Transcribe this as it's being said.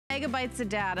megabytes of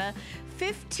data,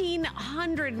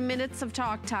 1,500 minutes of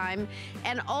talk time,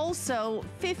 and also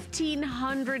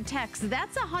 1,500 texts.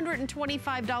 That's a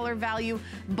 $125 value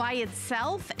by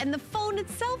itself, and the phone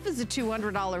itself is a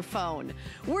 $200 phone.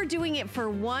 We're doing it for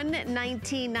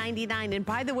 $119.99, and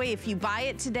by the way, if you buy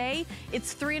it today,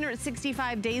 it's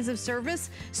 365 days of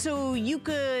service, so you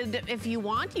could, if you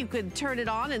want, you could turn it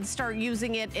on and start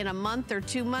using it in a month or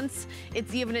 2 months.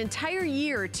 You have an entire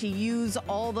year to use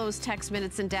all those text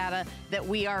minutes and data that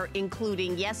we are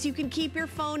including. Yes, you can keep your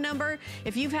phone number.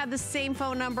 If you've had the same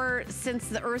phone number since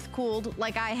the earth cooled,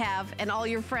 like I have, and all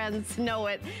your friends know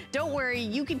it, don't worry,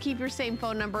 you can keep your same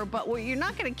phone number, but what you're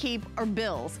not gonna keep are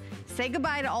bills. Say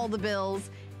goodbye to all the bills.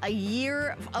 A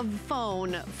year of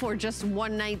phone for just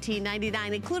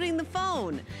 $119.99, including the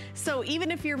phone. So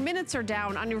even if your minutes are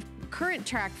down on your current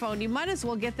track phone, you might as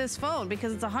well get this phone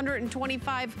because it's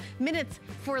 125 minutes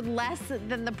for less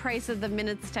than the price of the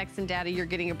minutes, text, and data. You're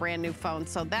getting a brand new phone.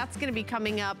 So that's gonna be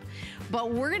coming up.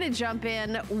 But we're gonna jump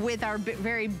in with our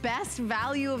very best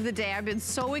value of the day. I've been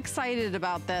so excited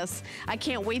about this. I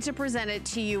can't wait to present it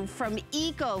to you from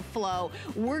EcoFlow.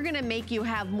 We're gonna make you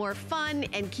have more fun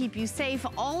and keep you safe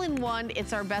all in one.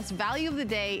 It's our best value of the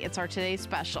day. It's our today's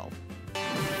special.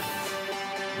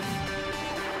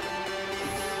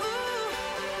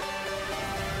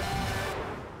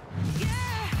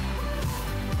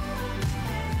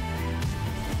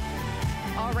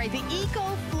 All right, the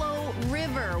EcoFlow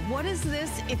River. What is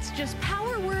this? It's just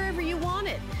power wherever you want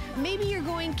it. Maybe you're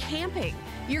going camping.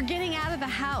 You're getting out of the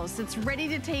house. It's ready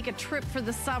to take a trip for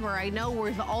the summer. I know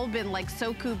we've all been like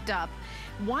so cooped up.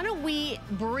 Why don't we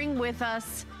bring with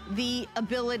us the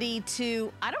ability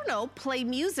to, I don't know, play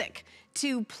music,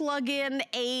 to plug in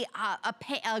a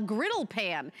griddle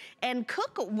pan and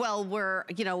cook while we're,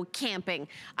 you know, camping.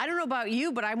 I don't know about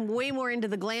you, but I'm way more into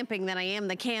the glamping than I am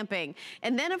the camping.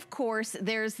 And then of course,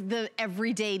 there's the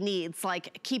everyday needs,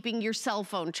 like keeping your cell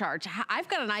phone charged. I've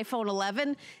got an iPhone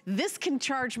 11. This can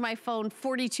charge my phone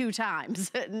 42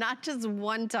 times, not just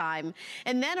one time.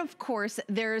 And then of course,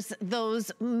 there's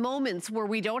those moments where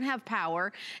we don't have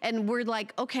power and we're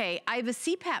like, okay, I have a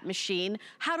CPAP machine.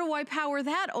 How do I power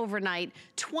that overnight?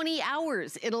 20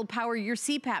 hours, it'll power your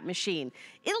CPAP machine.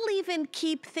 It'll even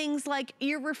keep things like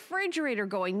your refrigerator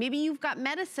going. Maybe you've got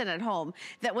medicine at home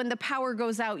that when the power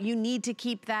goes out, you need to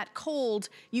keep that cold.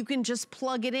 You can just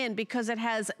plug it in because it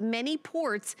has many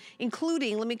ports,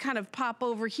 including, let me kind of pop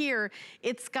over here.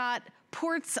 It's got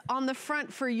ports on the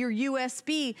front for your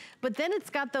USB, but then it's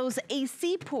got those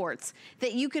AC ports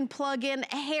that you can plug in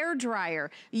a hair dryer,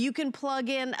 you can plug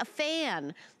in a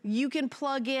fan, you can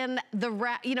plug in the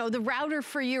router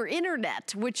for your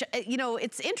internet, which, you know,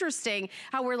 it's interesting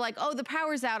how we're like, oh, the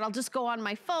power's out, I'll just go on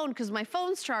my phone because my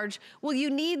phone's charged. Well, you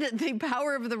need the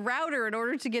power of the router in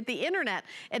order to get the internet.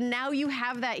 And now you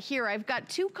have that here. I've got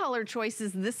two color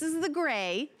choices. This is the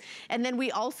gray, and then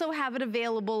we also have it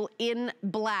available in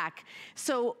black.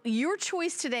 So your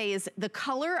choice today is the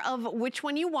color of which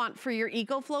one you want for your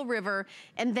EcoFlow River,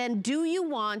 and then do you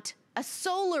want a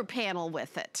solar panel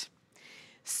with it?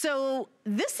 So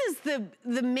this is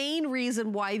the main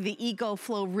reason why the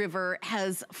EcoFlow River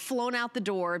has flown out the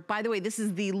door. By the way, this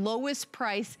is the lowest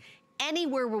price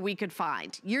anywhere where we could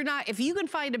find. If you can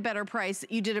find a better price,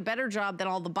 you did a better job than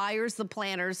all the buyers, the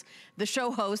planners, the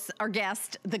show hosts, our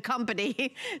guests, the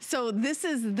company. So this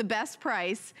is the best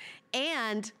price.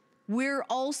 And we're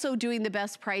also doing the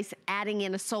best price adding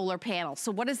in a solar panel.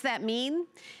 So what does that mean?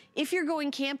 If you're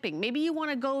going camping, maybe you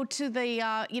wanna go to the,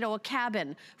 a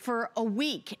cabin for a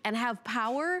week and have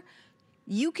power,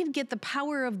 you can get the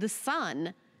power of the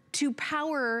sun to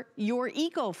power your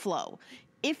EcoFlow.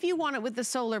 If you want it with the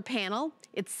solar panel,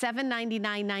 it's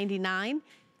 $799.99.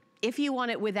 If you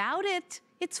want it without it,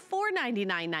 it's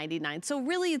 $499.99. So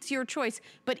really it's your choice.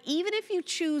 But even if you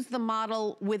choose the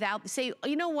model without, say,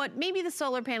 you know what, maybe the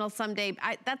solar panel someday,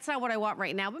 that's not what I want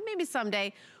right now, but maybe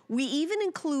someday, we even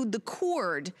include the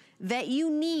cord that you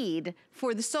need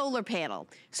for the solar panel.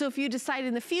 So if you decide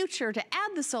in the future to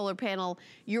add the solar panel,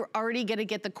 you're already gonna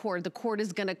get the cord. The cord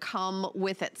is gonna come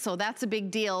with it. So that's a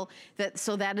big deal,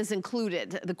 so that is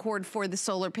included, the cord for the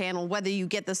solar panel, whether you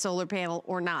get the solar panel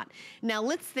or not. Now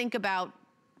let's think about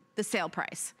the sale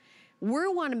price. We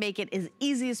wanna make it as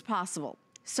easy as possible.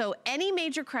 So any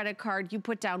major credit card, you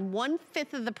put down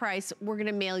 1/5 of the price, we're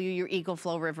gonna mail you your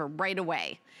EcoFlow River right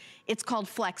away. It's called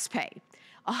FlexPay.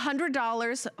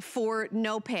 $100 for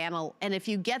no panel, and if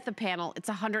you get the panel, it's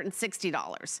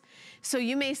 $160. So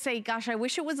you may say, gosh, I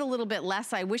wish it was a little bit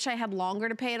less. I wish I had longer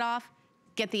to pay it off.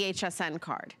 get the HSN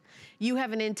card. You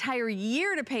have an entire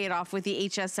year to pay it off with the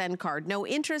HSN card. No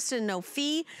interest and no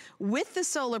fee. With the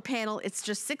solar panel, it's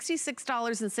just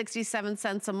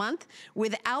 $66.67 a month.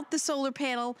 Without the solar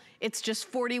panel, it's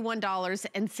just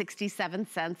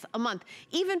 $41.67 a month.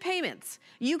 Even payments.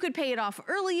 You could pay it off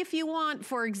early if you want.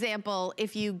 For example,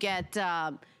 if you get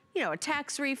you know, a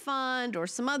tax refund or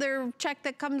some other check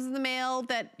that comes in the mail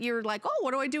that you're like, oh,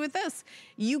 what do I do with this?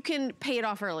 You can pay it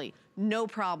off early, no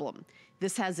problem.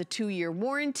 This has a 2-year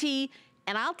warranty.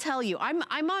 And I'll tell you,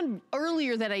 I'm on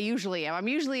earlier than I usually am. I'm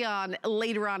usually on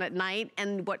later on at night.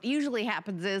 And what usually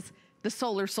happens is the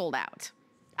solar sold out.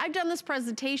 I've done this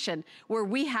presentation where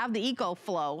we have the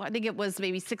EcoFlow. I think it was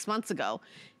maybe 6 months ago.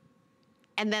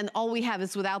 And then all we have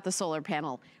is without the solar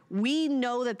panel. We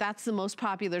know that that's the most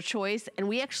popular choice, and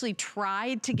we actually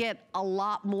tried to get a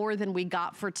lot more than we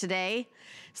got for today.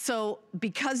 So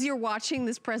because you're watching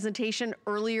this presentation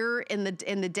earlier in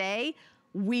the day,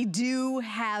 we do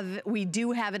have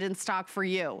it in stock for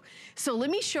you. So let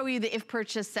me show you the if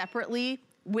purchased separately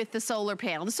with the solar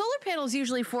panel. The solar panel is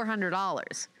usually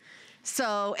 $400.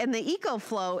 So, and the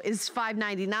EcoFlow is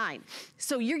 $599.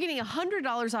 So you're getting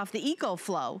 $100 off the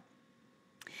EcoFlow.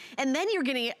 And then you're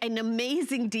getting an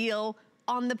amazing deal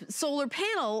on the solar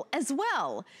panel as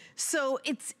well. So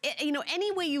it's, you know,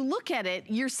 any way you look at it,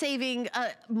 you're saving,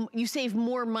 you save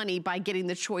more money by getting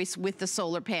the choice with the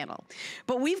solar panel.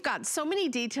 But we've got so many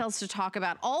details to talk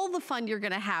about, all the fun you're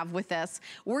gonna have with this.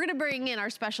 We're gonna bring in our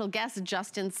special guest,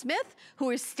 Justin Smith,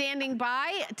 who is standing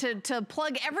by to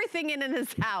plug everything in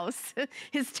his house,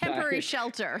 his temporary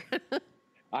shelter.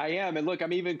 I am, and look,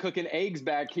 I'm even cooking eggs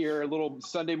back here, a little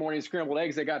Sunday morning scrambled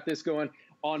eggs. I got this going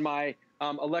on my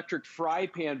electric fry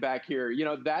pan back here. You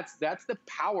know, that's the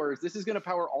powers. This is going to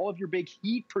power all of your big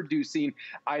heat producing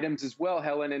items as well,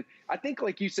 Helen. And I think,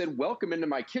 like you said, welcome into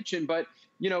my kitchen, but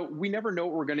you know, we never know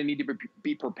what we're going to need to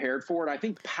be prepared for. And I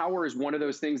think power is one of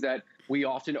those things that we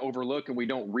often overlook, and we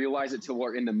don't realize it till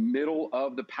we're in the middle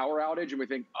of the power outage, and we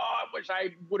think, oh, I wish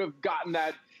I would have gotten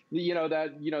that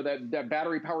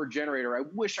battery powered generator. I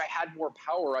wish I had more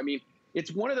power. I mean,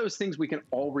 it's one of those things we can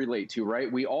all relate to,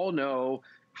 right? We all know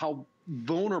how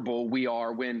vulnerable we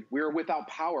are when we're without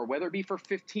power, whether it be for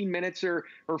 15 minutes or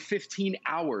 15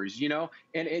 hours, you know,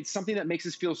 and it's something that makes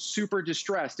us feel super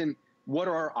distressed. And what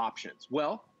are our options?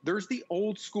 Well, there's the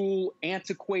old school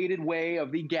antiquated way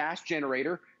of the gas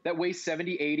generator that weighs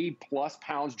 70, 80 plus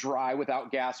pounds dry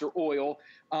without gas or oil,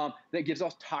 that gives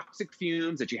off toxic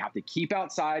fumes that you have to keep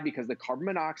outside because the carbon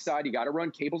monoxide, you got to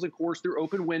run cables and cords through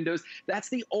open windows. That's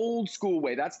the old school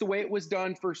way. That's the way it was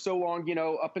done for so long, you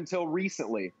know, up until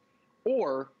recently.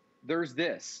 Or there's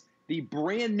this, the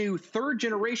brand new 3rd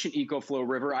generation EcoFlow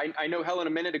River. I know, Helen,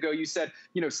 a minute ago you said,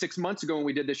 you know, 6 months ago when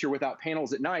we did this year without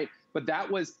panels at night, but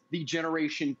that was the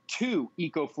generation 2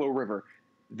 EcoFlow River.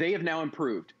 They have now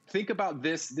improved. Think about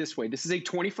this way. This is a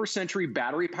 21st century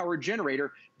battery powered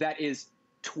generator that is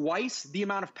twice the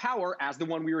amount of power as the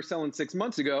one we were selling 6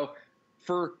 months ago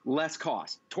for less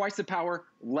cost. Twice the power,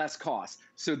 less cost.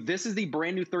 So this is the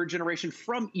brand new 3rd generation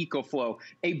from EcoFlow,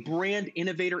 a brand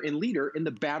innovator and leader in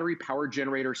the battery powered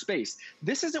generator space.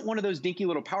 This isn't one of those dinky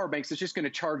little power banks that's just going to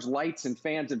charge lights and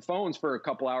fans and phones for a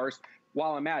couple hours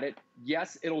while I'm at it.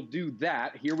 Yes, it'll do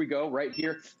that. Here we go, right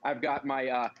here. I've got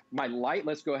my my light.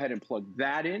 Let's go ahead and plug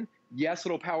that in. Yes,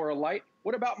 it'll power a light.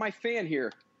 What about my fan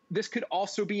here? This could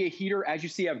also be a heater. As you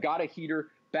see, I've got a heater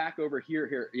back over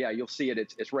here. Yeah, you'll see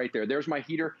it. It's right there. There's my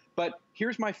heater. But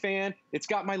here's my fan. It's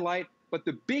got my light. But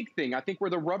the big thing, I think where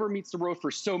the rubber meets the road for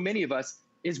so many of us,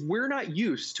 is we're not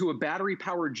used to a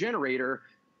battery-powered generator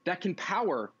that can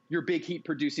power your big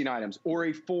heat-producing items or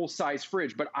a full-size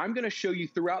fridge. But I'm going to show you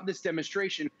throughout this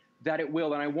demonstration that it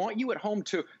will. And I want you at home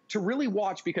to really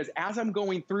watch, because as I'm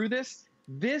going through this,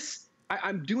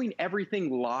 I'm doing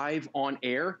everything live on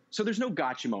air, so there's no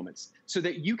gotcha moments, so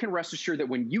that you can rest assured that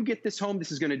when you get this home,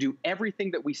 this is going to do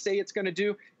everything that we say it's going to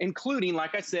do, including,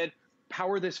 like I said,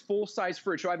 power this full-size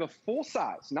fridge. So I have a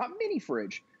full-size, not mini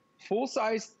fridge,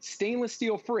 full-size stainless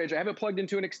steel fridge. I have it plugged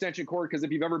into an extension cord, because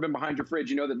if you've ever been behind your fridge,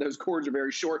 you know that those cords are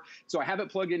very short. So I have it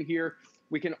plugged in here.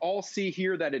 We can all see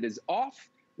here that it is off.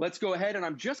 Let's go ahead, and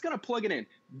I'm just going to plug it in.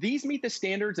 These meet the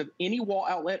standards of any wall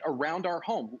outlet around our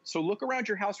home. So look around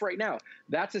your house right now.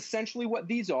 That's essentially what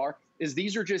these are, is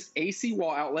these are just AC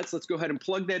wall outlets. Let's go ahead and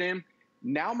plug that in.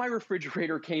 Now my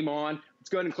refrigerator came on. Let's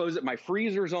go ahead and close it. My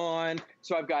freezer's on.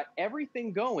 So I've got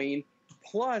everything going.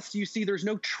 Plus, you see there's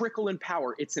no trickle in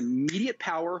power. It's immediate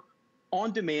power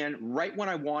on demand right when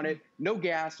I want it. No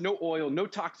gas, no oil, no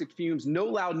toxic fumes, no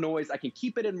loud noise. I can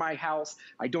keep it in my house.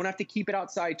 I don't have to keep it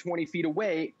outside 20 feet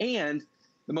away. And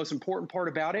the most important part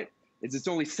about it, is it's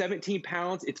only 17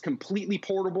 pounds. It's completely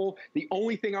portable. The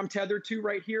only thing I'm tethered to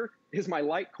right here is my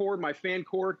light cord, my fan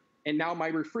cord, and now my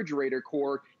refrigerator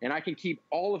cord. And I can keep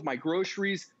all of my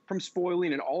groceries from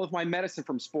spoiling and all of my medicine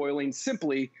from spoiling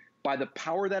simply by the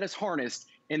power that is harnessed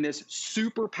in this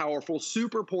super powerful,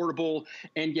 super portable,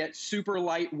 and yet super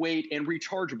lightweight and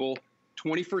rechargeable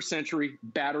 21st century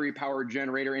battery powered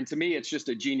generator. And to me, it's just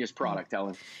a genius product,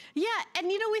 Ellen. Yeah, and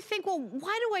we think, well,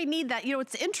 why do I need that?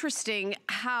 It's interesting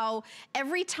how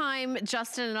every time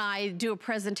Justin and I do a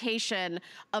presentation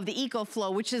of the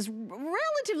EcoFlow, which is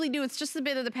relatively new, it's just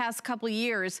been in the past couple of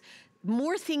years,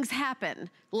 more things happen,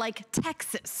 like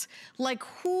Texas. Like,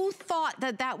 who thought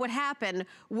that that would happen,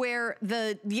 where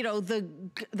the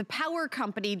power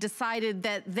company decided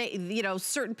that they,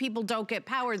 certain people don't get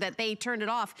power, that they turn it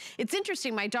off. It's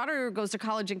interesting, my daughter goes to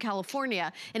college in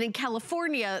California, and in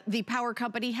California, the power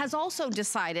company has also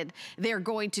decided they're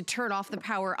going to turn off the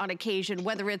power on occasion,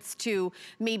 whether it's to,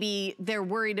 maybe they're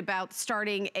worried about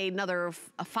starting another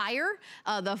fire.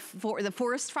 The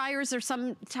forest fires are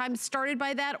sometimes started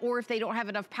by that, or if they don't have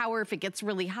enough power, if it gets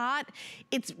really hot.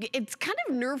 It's kind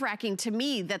of nerve-wracking to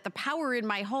me that the power in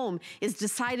my home is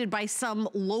decided by some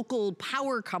local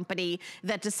power company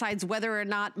that decides whether or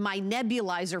not my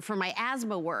nebulizer for my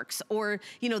asthma works, or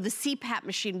the CPAP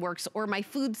machine works, or my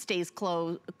food stays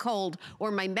cold,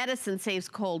 or my medicine stays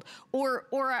cold, or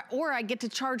I get to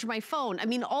charge my phone. I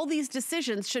mean, all these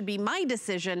decisions should be my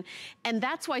decision, and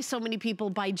that's why so many people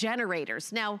buy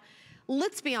generators. Now,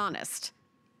 let's be honest.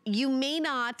 You may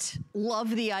not love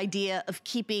the idea of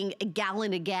keeping a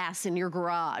gallon of gas in your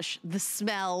garage, the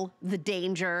smell, the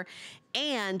danger,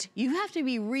 and you have to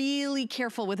be really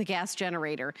careful with a gas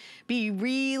generator. Be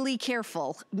really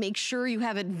careful. Make sure you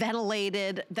have it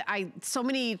ventilated. So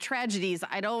many tragedies.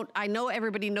 I know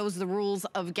everybody knows the rules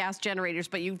of gas generators,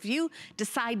 but if you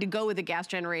decide to go with a gas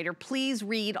generator, please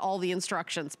read all the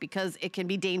instructions, because it can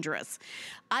be dangerous.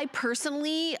 I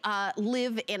personally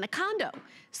live in a condo,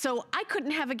 so I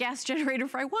couldn't have a gas generator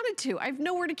if I wanted to. I have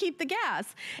nowhere to keep the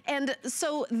gas. And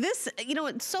so this,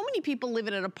 so many people live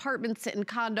in apartments and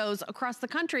condos across the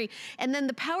country, and then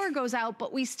the power goes out,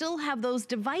 but we still have those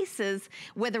devices,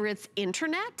 whether it's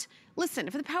internet. Listen,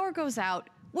 if the power goes out,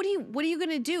 what are you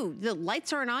gonna do? The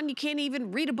lights aren't on, you can't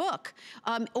even read a book.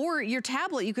 Or your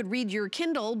tablet, you could read your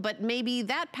Kindle, but maybe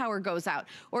that power goes out.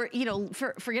 Or,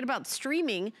 forget about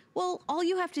streaming. Well, all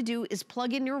you have to do is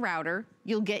plug in your router,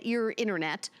 you'll get your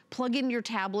internet, plug in your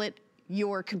tablet,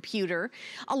 your computer.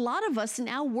 A lot of us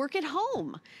now work at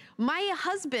home. My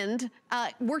husband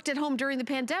worked at home during the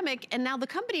pandemic, and now the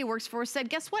company he works for said,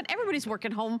 guess what? Everybody's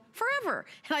working home forever.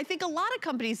 And I think a lot of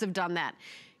companies have done that.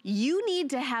 You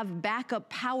need to have backup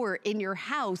power in your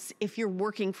house if you're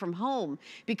working from home,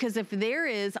 because if there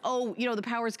is, the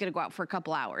power's gonna go out for a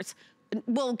couple hours.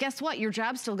 Well, guess what? Your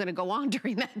job's still gonna go on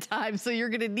during that time, so you're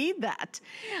gonna need that.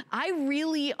 I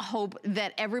really hope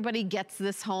that everybody gets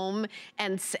this home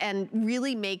and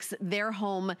really makes their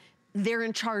home, they're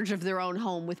in charge of their own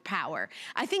home with power.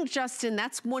 I think, Justin,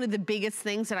 that's one of the biggest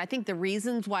things, and I think the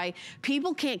reasons why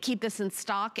people can't keep this in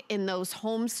stock in those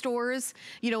home stores,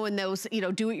 in those,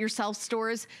 do-it-yourself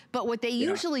stores. But what they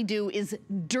usually do is,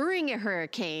 during a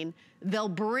hurricane, they'll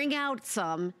bring out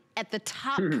some at the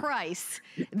top price.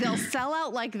 They'll sell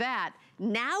out like that.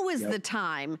 Now is the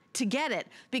time to get it,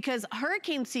 because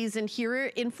hurricane season here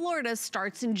in Florida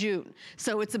starts in June.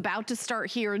 So it's about to start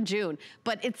here in June.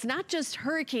 But it's not just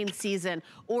hurricane season,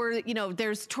 or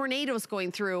there's tornadoes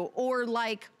going through, or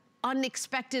like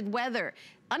unexpected weather.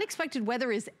 Unexpected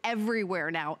weather is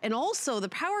everywhere now. And also the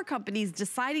power companies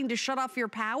deciding to shut off your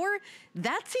power,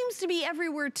 that seems to be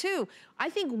everywhere too. I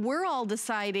think we're all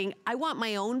deciding, I want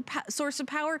my own source of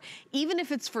power, even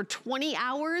if it's for 20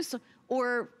 hours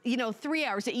or 3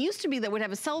 hours. It used to be that we'd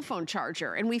have a cell phone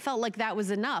charger, and we felt like that was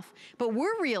enough. But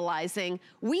we're realizing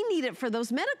we need it for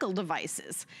those medical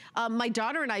devices. My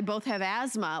daughter and I both have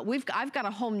asthma. I've got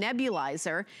a home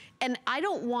nebulizer, and I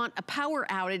don't want a power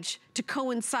outage to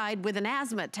coincide with an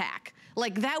asthma attack.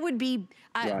 Like, that would be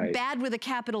bad with a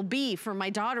capital B for my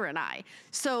daughter and I.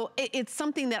 So it's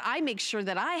something that I make sure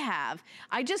that I have.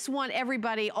 I just want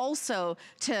everybody also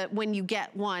to, when you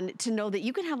get one, to know that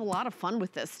you can have a lot of fun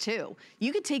with this too.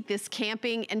 You could take this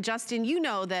camping, and Justin, you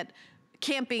know that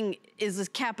camping is a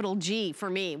capital G for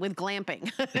me with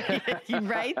glamping,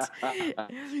 right?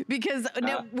 Because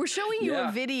now we're showing you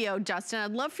a video, Justin.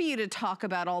 I'd love for you to talk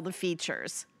about all the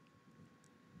features.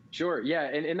 Sure. Yeah.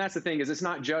 And that's the thing is it's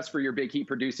not just for your big heat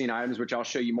producing items, which I'll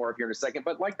show you more of here in a second,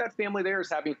 but like that family there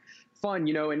is having fun,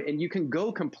 you know, and you can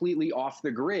go completely off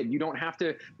the grid. You don't have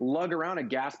to lug around a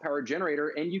gas powered generator,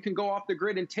 and you can go off the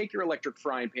grid and take your electric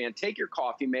frying pan, take your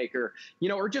coffee maker, you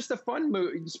know, or just a fun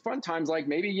mood, fun times, like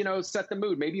maybe, you know, set the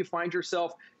mood. Maybe you find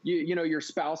yourself, you know, your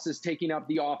spouse is taking up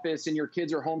the office and your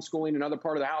kids are homeschooling another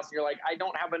part of the house. And you're like, I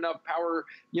don't have enough power,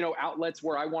 you know, outlets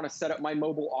where I want to set up my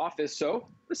mobile office. So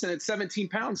listen, it's 17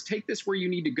 pounds. Take this where you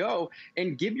need to go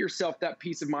and give yourself that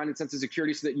peace of mind and sense of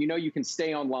security so that you know you can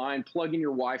stay online, plug in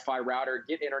your Wi-Fi router,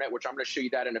 get internet, which I'm going to show you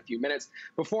that in a few minutes.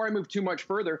 Before I move too much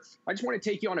further, I just want to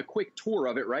take you on a quick tour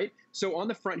of it, right? So on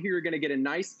the front here, you're going to get a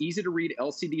nice, easy to read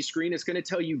LCD screen. It's going to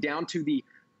tell you down to the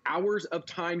hours of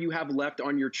time you have left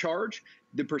on your charge,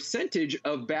 the percentage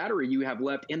of battery you have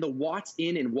left, and the watts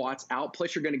in and watts out.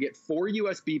 Plus, you're going to get 4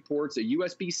 USB ports, a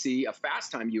USB-C, a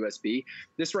fast-time USB.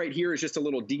 This right here is just a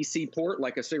little DC port,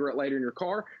 like a cigarette lighter in your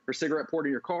car or cigarette port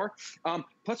in your car.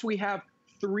 Plus, we have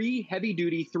 3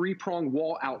 heavy-duty, 3-prong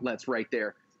wall outlets right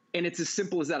there. And it's as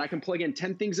simple as that. I can plug in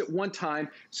 10 things at one time.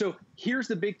 So here's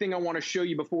the big thing I want to show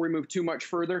you before we move too much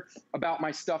further about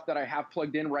my stuff that I have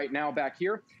plugged in right now back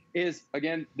here is,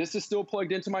 again, this is still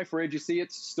plugged into my fridge. You see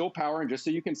it's still powering, just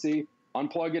so you can see.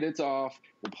 Unplug it, it's off.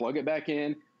 We'll plug it back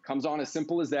in. Comes on as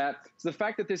simple as that. So the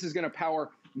fact that this is going to power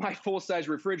my full-size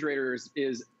refrigerator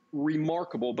is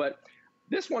remarkable. But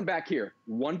this one back here,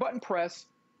 one button press,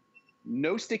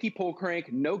 no sticky pull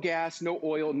crank, no gas, no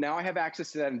oil. Now I have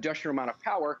access to that industrial amount of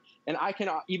power, and I can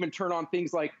even turn on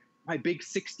things like my big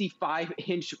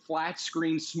 65-inch flat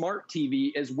screen smart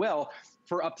TV as well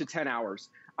for up to 10 hours.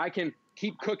 I can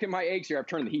keep cooking my eggs here. I've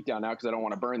turned the heat down now because I don't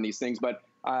want to burn these things, but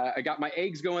I got my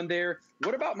eggs going there.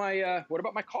 What about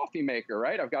my coffee maker,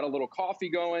 right? I've got a little coffee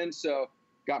going, so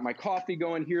got my coffee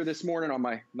going here this morning on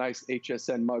my nice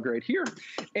HSN mug right here.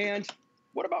 And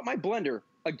what about my blender?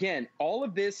 Again, all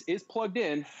of this is plugged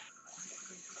in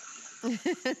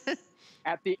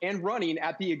and running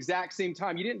at the exact same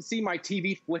time. You didn't see my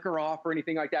TV flicker off or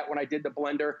anything like that when I did the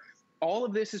blender. All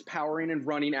of this is powering and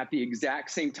running at the exact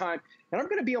same time. And I'm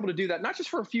going to be able to do that not just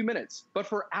for a few minutes, but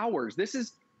for hours. This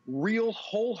is real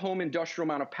whole home industrial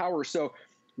amount of power. So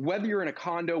whether you're in a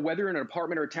condo, whether you're in an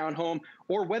apartment or a townhome,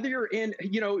 or whether you're in,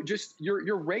 you know, just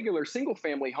your regular single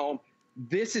family home,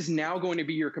 this is now going to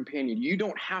be your companion. You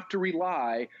don't have to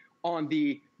rely on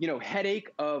the, you know, headache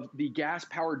of the gas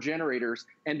powered generators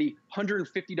and the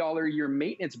 $150 a year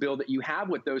maintenance bill that you have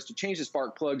with those to change the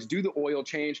spark plugs, do the oil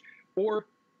change, or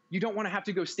you don't want to have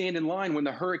to go stand in line when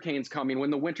the hurricane's coming, when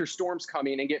the winter storm's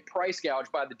coming, and get price gouged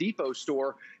by the depot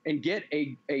store and get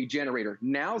a generator.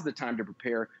 Now's the time to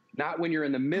prepare, not when you're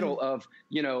in the middle of,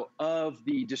 you know, of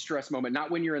the distress moment, not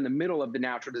when you're in the middle of the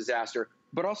natural disaster,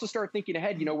 but also start thinking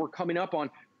ahead. You know, we're coming up on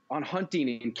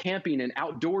hunting and camping and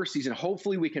outdoor season.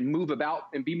 Hopefully we can move about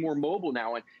and be more mobile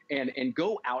now and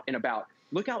go out and about.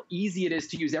 Look how easy it is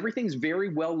to use. Everything's very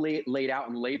well laid out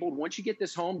and labeled. Once you get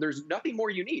this home, there's nothing more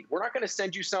you need. We're not going to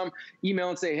send you some email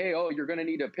and say, hey, oh, you're going to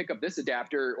need to pick up this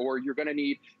adapter, or you're going to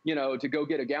need, you know, to go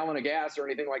get a gallon of gas or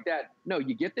anything like that. No,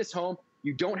 you get this home.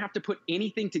 You don't have to put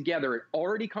anything together. It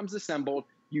already comes assembled.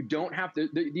 You don't have to,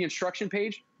 the instruction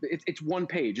page, it's one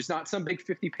page. It's not some big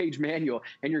 50-page manual.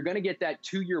 And you're going to get that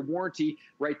 2-year warranty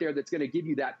right there that's going to give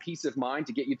you that peace of mind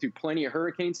to get you through plenty of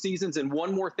hurricane seasons. And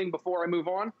one more thing before I move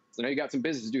on. So now you got some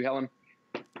business to do, Helen.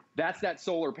 That's that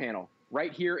solar panel.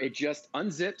 Right here, it just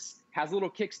unzips, has a little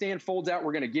kickstand, folds out.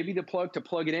 We're going to give you the plug to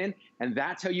plug it in. And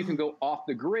that's how you can go off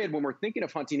the grid when we're thinking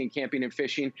of hunting and camping and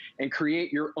fishing and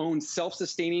create your own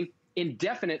self-sustaining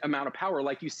indefinite amount of power.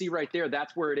 Like you see right there,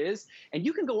 that's where it is. And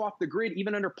you can go off the grid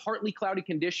even under partly cloudy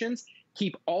conditions,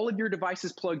 keep all of your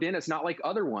devices plugged in. It's not like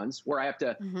other ones where I have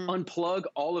to unplug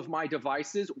all of my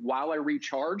devices while I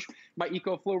recharge my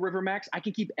EcoFlow River Max. I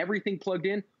can keep everything plugged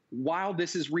in while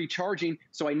this is recharging,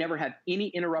 so I never have any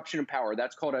interruption in power.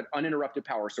 That's called an uninterrupted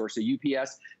power source, a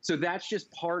UPS. So that's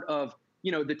just part of,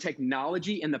 you know, the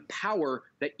technology and the power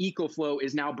that EcoFlow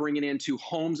is now bringing into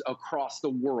homes across the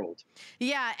world.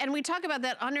 Yeah, and we talk about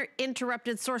that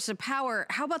uninterrupted source of power.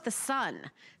 How about the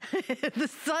sun? The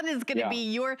sun is going to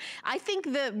be your, I think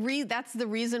that's the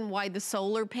reason why the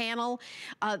solar panel,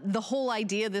 the whole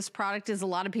idea of this product is a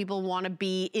lot of people want to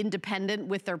be independent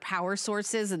with their power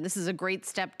sources, and this is a great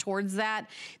step towards that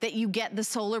you get the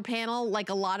solar panel. Like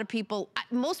a lot of people,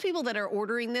 most people that are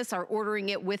ordering this are ordering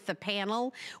it with the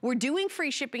panel. We're doing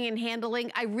free shipping and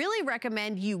handling. I really recommend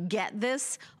recommend you get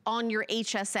this on your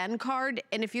HSN card.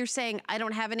 And if you're saying, I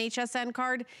don't have an HSN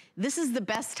card, this is the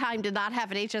best time to not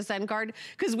have an HSN card,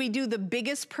 because we do the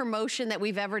biggest promotion that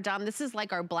we've ever done. This is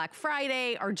like our Black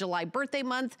Friday, our July birthday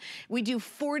month. We do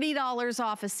 $40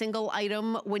 off a single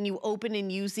item when you open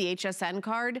and use the HSN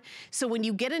card. So when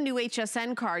you get a new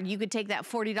HSN card, you could take that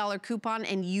 $40 coupon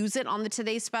and use it on the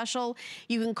Today Special.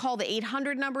 You can call the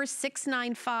 800 number,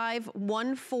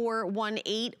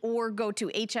 695-1418, or go to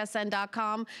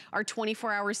hsn.com, our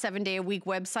 24-hour, 7-day-a-week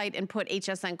website, and put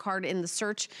HSN card in the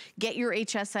search. Get your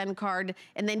HSN card,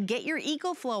 and then get your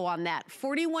EcoFlow on that.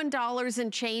 $41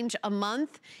 and change a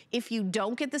month if you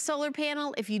don't get the solar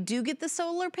panel. If you do get the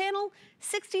solar panel,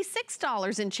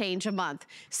 $66 and change a month.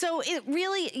 So it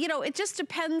really, you know, it just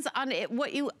depends on it,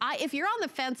 what you, if you're on the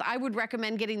fence, I would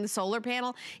recommend getting the solar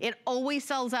panel. It always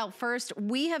sells out first.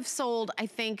 We have sold, I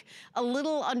think, a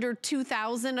little under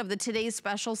 2,000 of the Today's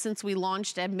Special since we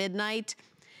launched at midnight.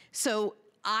 So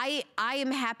I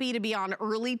am happy to be on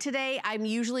early today. I'm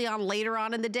usually on later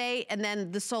on in the day, and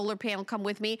then the solar panel Come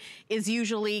With Me is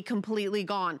usually completely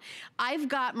gone. I've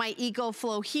got my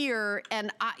EcoFlow here,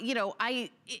 and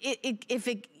if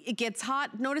it gets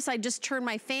hot, notice I just turned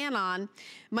my fan on.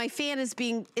 My fan is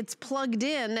it's plugged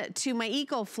in to my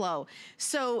EcoFlow.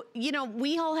 So, you know,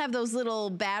 we all have those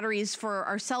little batteries for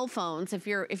our cell phones if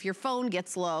your phone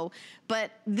gets low,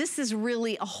 but this is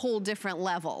really a whole different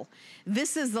level.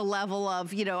 This is the level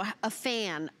of, you know, a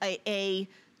fan,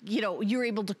 you know, you're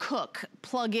able to cook,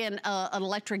 plug in an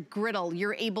electric griddle,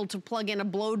 you're able to plug in a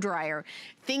blow dryer,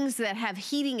 things that have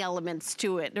heating elements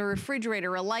to it, a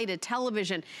refrigerator, a light, a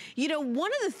television. You know,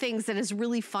 one of the things that is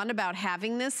really fun about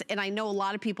having this, and I know a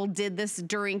lot of people did this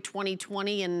during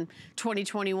 2020 and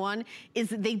 2021, is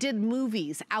that they did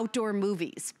movies, outdoor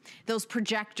movies, those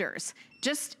projectors.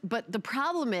 But the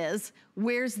problem is,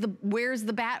 where's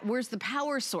the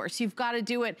power source? You've got to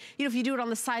do it, you know, if you do it on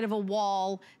the side of a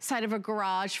wall, side of a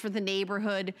garage for the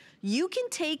neighborhood, you can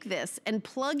take this and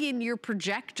plug in your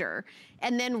projector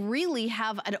and then really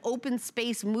have an open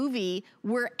space movie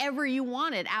wherever you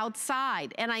want it,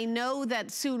 outside. And I know that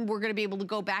soon we're gonna be able to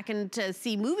go back and to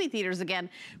see movie theaters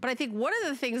again, but I think one of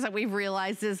the things that we've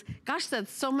realized is, gosh,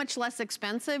 that's so much less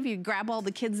expensive. You grab all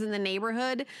the kids in the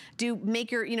neighborhood,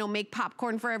 make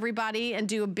popcorn for everybody, and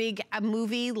do a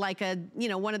movie like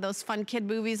one of those fun kid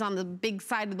movies on the big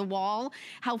side of the wall.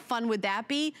 How fun would that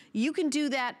be? You can do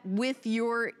that with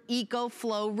your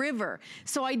EcoFlow River.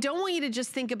 So I don't want you to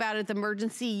just think about it, the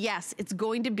emergency. Yes, it's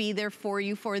going to be there for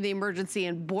you for the emergency,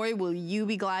 and boy, will you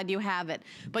be glad you have it.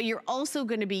 But you're also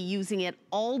going to be using it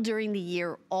all during the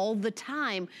year, all the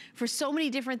time, for so many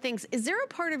different things. Is there a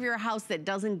part of your house that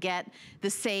doesn't get the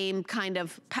same kind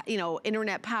of,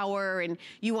 internet power, and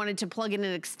you wanted to plug in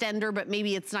an extender, but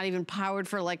maybe it's not even powered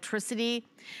for electricity?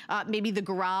 Maybe the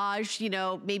garage,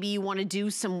 maybe you want to do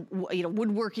some,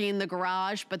 woodworking in the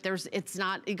garage, but it's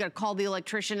not, you got to call the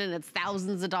electrician and it's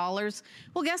thousands of dollars.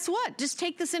 Well, guess what? Just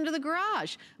take this into the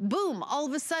garage. Boom, all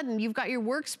of a sudden you've got your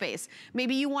workspace.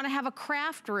 Maybe you want to have a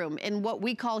craft room in what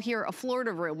we call here a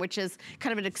Florida room, which is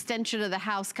kind of an extension of the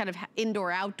house, kind of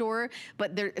indoor, outdoor,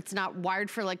 but it's not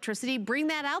wired for electricity. Bring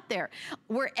that out there.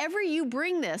 Wherever you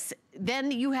bring this,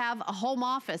 then you have a home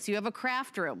office, you have a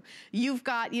craft room. You've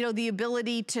got, the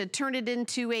ability to turn it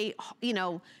into a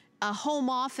home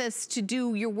office to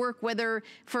do your work, whether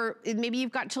maybe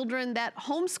you've got children that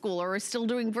homeschool or are still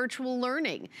doing virtual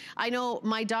learning. I know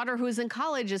my daughter who's in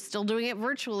college is still doing it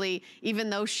virtually, even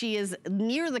though she is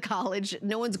near the college,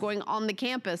 no one's going on the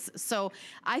campus. So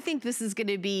I think this is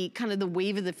gonna be kind of the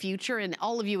wave of the future, and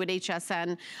all of you at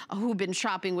HSN who've been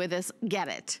shopping with us get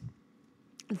it.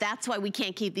 That's why we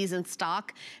can't keep these in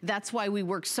stock. That's why we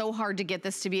work so hard to get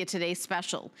this to be a Today's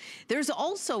Special. There's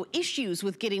also issues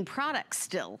with getting products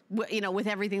still, with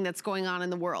everything that's going on in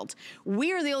the world.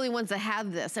 We are the only ones that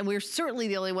have this, and we're certainly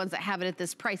the only ones that have it at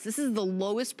this price. This is the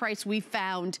lowest price we've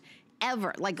found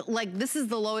ever. Like this is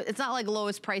the lowest, it's not like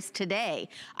lowest price today.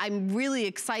 I'm really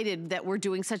excited that we're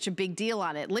doing such a big deal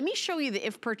on it. Let me show you the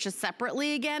if purchase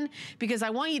separately again, because I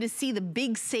want you to see the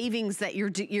big savings that you're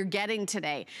getting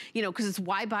today. Because it's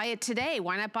why buy it today?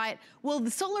 Why not buy it? Well, the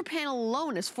solar panel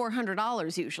alone is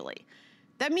 $400 usually.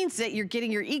 That means that you're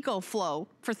getting your EcoFlow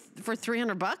for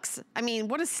 300 bucks. I mean,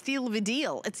 what a steal of a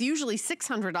deal. It's usually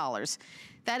 $600.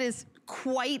 That is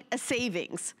quite a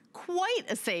savings. quite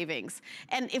a savings.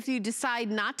 And if you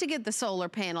decide not to get the solar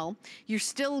panel, you're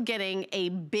still getting a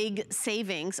big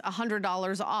savings,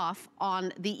 $100 off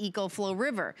on the EcoFlow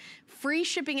River. Free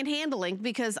shipping and handling,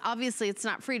 because obviously it's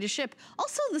not free to ship.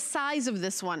 Also the size of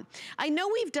this one. I know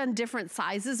we've done different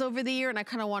sizes over the year, and I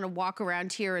kind of want to walk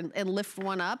around here and lift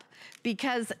one up,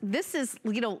 because this is,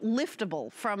 you know,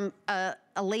 liftable from a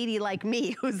lady like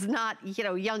me who's not, you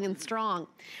know, young and strong.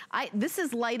 This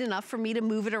is light enough for me to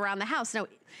move it around the house. Now,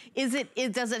 does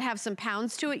it have some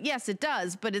pounds to it? Yes, it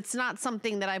does, but it's not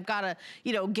something that I've got to,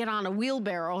 you know, get on a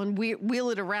wheelbarrow and wheel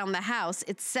it around the house.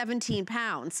 It's 17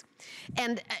 pounds.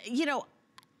 And, you know,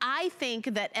 I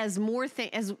think that as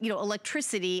you know,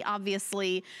 electricity,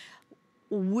 obviously,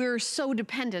 we're so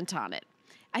dependent on it.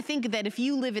 I think that if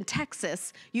you live in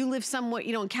Texas, you live somewhere,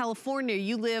 you know, in California,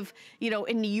 you live, you know,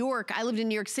 in New York. I lived in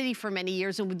New York City for many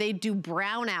years, and they'd do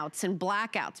brownouts and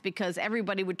blackouts because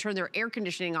everybody would turn their air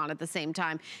conditioning on at the same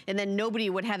time, and then nobody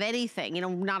would have anything, you know,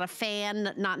 not a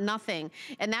fan, not nothing.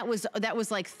 And that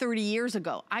was like 30 years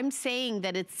ago. I'm saying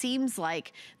that it seems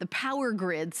like the power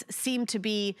grids seem to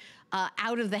be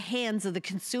out of the hands of the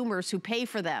consumers who pay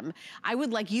for them. I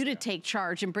would like you to take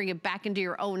charge and bring it back into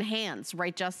your own hands,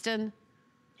 right, Justin?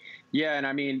 Yeah, and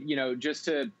I mean, you know,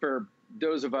 for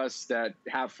those of us that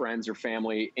have friends or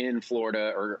family in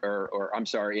Florida or I'm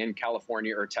sorry, in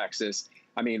California or Texas,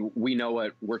 I mean, we know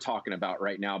what we're talking about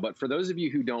right now. But for those of you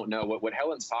who don't know, what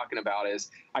Helen's talking about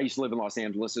is, I used to live in Los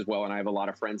Angeles as well, and I have a lot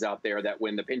of friends out there that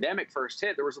when the pandemic first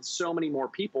hit, there was so many more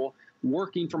people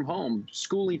working from home,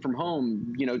 schooling from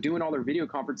home, you know, doing all their video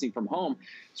conferencing from home.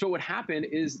 So what would happen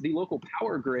is the local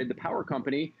power grid, the power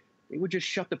company, they would just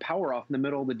shut the power off in the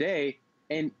middle of the day.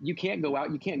 And you can't go out,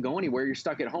 you can't go anywhere, you're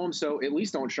stuck at home, so at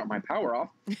least don't shut my power off.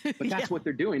 But that's what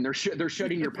they're doing. They're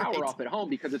shutting your power off at home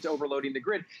because it's overloading the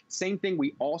grid. Same thing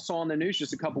we all saw on the news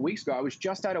just a couple weeks ago. I was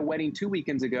just at a wedding 2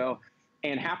 weekends ago,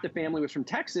 and half the family was from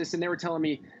Texas, and they were telling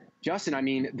me, Justin, I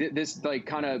mean, this like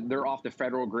kind of, they're off the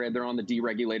federal grid, they're on the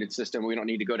deregulated system. We don't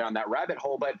need to go down that rabbit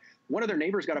hole, but one of their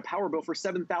neighbors got a power bill for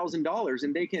 $7,000,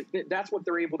 and that's what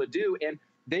they're able to do. And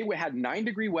they had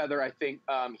 9-degree weather, I think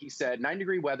he said,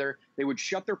 9-degree weather. They would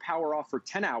shut their power off for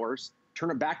 10 hours, turn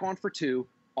it back on for 2,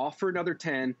 off for another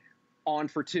 10, on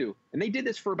for 2. And they did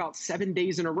this for about 7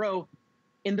 days in a row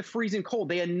in the freezing cold.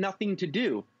 They had nothing to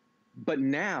do. But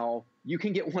now you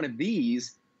can get one of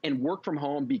these and work from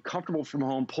home, be comfortable from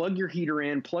home, plug your heater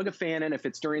in, plug a fan in if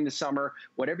it's during the summer,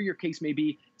 whatever your case may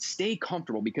be, stay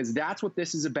comfortable, because that's what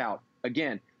this is about.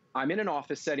 Again, I'm in an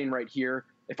office setting right here.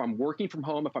 If I'm working from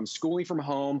home, if I'm schooling from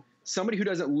home, somebody who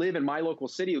doesn't live in my local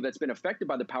city that's been affected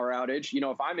by the power outage, you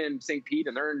know, if I'm in St. Pete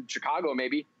and they're in Chicago,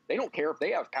 maybe they don't care if they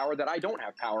have power that I don't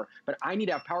have power, but I need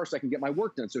to have power so I can get my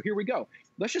work done. So here we go.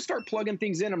 Let's just start plugging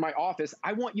things in my office.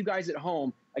 I want you guys at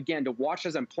home, again, to watch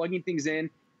as I'm plugging things in.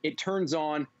 It turns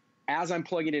on as I'm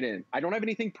plugging it in. I don't have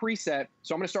anything preset,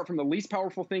 so I'm going to start from the least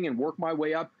powerful thing and work my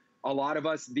way up. A lot of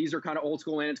us, these are kind of old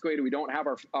school and antiquated. We don't have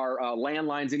our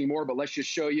landlines anymore, but let's just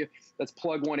show you. Let's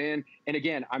plug one in. And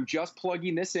again, I'm just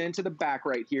plugging this into the back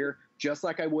right here, just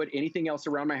like I would anything else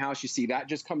around my house. You see that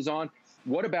just comes on.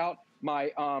 What about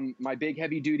my my big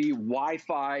heavy duty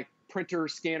Wi-Fi printer,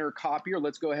 scanner, copier?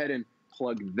 Let's go ahead and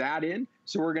plug that in.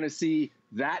 So we're going to see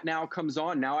that now comes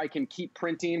on. Now I can keep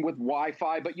printing with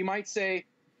Wi-Fi, but you might say,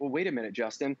 well, wait a minute,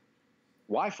 Justin.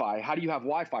 Wi-Fi, how do you have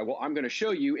Wi-Fi? Well, I'm going to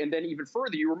show you. And then even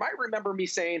further, you might remember me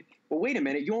saying, well, wait a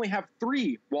minute, you only have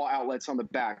 3 wall outlets on the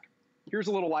back. Here's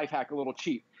a little life hack, a little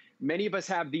cheat. Many of us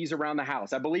have these around the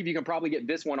house. I believe you can probably get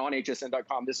this one on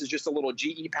hsn.com. This is just a little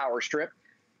GE power strip,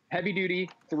 heavy duty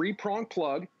 3-prong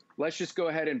plug. Let's just go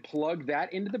ahead and plug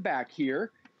that into the back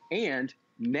here. And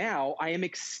now I am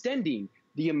extending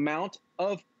the amount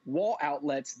of wall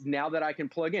outlets now that I can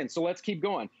plug in. So let's keep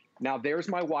going. Now there's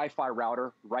my Wi-Fi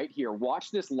router right here. Watch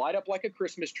this light up like a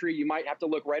Christmas tree. You might have to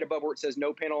look right above where it says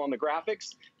no panel on the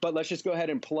graphics, but let's just go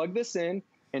ahead and plug this in.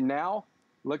 And now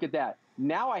look at that.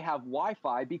 Now I have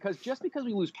Wi-Fi, because just because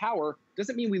we lose power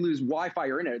doesn't mean we lose Wi-Fi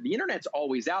or internet. The internet's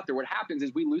always out there. What happens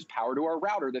is we lose power to our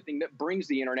router, the thing that brings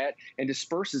the internet and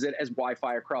disperses it as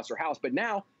Wi-Fi across our house. But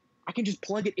now I can just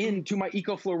plug it into my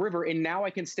EcoFlow River, and now I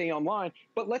can stay online.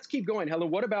 But let's keep going. Hello,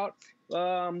 what about,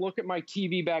 look at my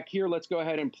TV back here. Let's go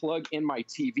ahead and plug in my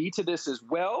TV to this as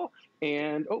well.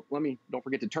 And, oh, don't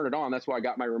forget to turn it on. That's why I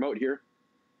got my remote here.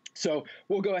 So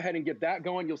we'll go ahead and get that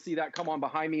going. You'll see that come on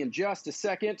behind me in just a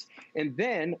second. And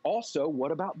then also,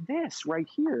 what about this right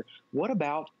here? What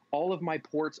about all of my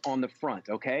ports on the front?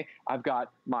 Okay, I've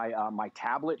got my my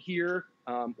tablet here.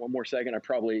 One more second, I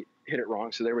probably hit it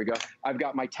wrong. So there we go. I've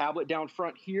got my tablet down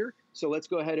front here. So let's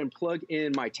go ahead and plug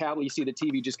in my tablet. You see the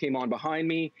TV just came on behind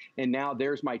me, and now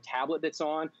there's my tablet that's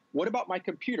on. What about my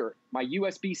computer, my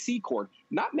USB-C cord?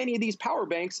 Not many of these power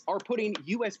banks are putting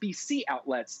USB-C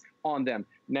outlets on them.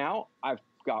 Now I've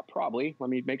got probably, let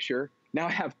me make sure, now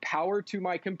I have power to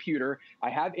my computer, I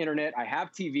have internet, I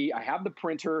have TV, I have the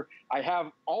printer, I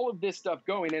have all of this stuff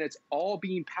going, and it's all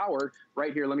being powered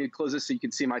right here. Let me close this so you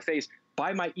can see my face,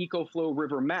 by my EcoFlow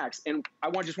River Max. And I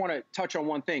just want to touch on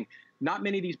one thing. Not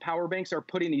many of these power banks are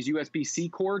putting these USB-C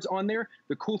cords on there.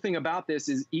 The cool thing about this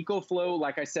is EcoFlow,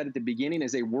 like I said at the beginning,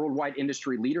 is a worldwide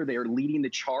industry leader. They are leading the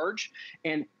charge,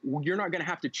 and you're not going to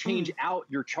have to change out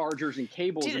your chargers and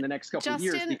cables in the next couple of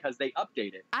years because they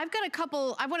update it. I've got a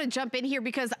couple, I want to jump in here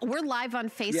because we're live on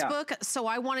Facebook, so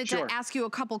I wanted to ask you a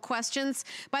couple questions.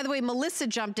 By the way, Melissa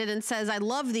jumped in and says, I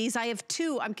love these. I have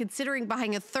 2. I'm considering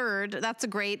buying a 3rd. That's a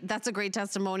great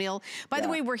testimonial. By the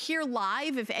way, we're here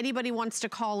live. If anybody wants to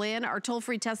call in, our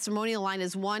toll-free testimonial line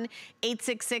is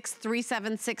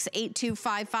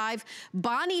 1-866-376-8255.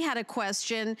 Bonnie had a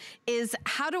question, is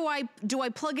how do I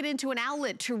plug it into an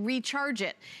outlet to recharge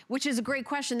it? Which is a great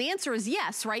question. The answer is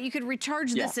yes, right? You could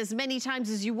recharge this as many times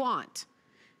as you want.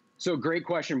 So great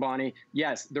question, Bonnie.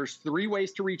 Yes, there's 3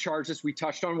 ways to recharge this. We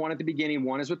touched on one at the beginning.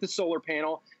 One is with the solar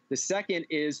panel. The second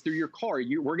is through your car.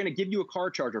 We're going to give you a car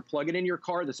charger. Plug it in your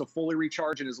car. This will fully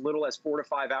recharge in as little as 4 to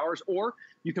 5 hours. Or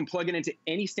you can plug it into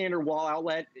any standard wall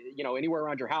outlet, anywhere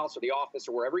around your house or the office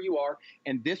or wherever you are.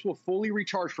 And this will fully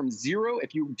recharge from 0.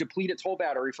 If you deplete its whole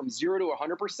battery from 0 to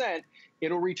 100%,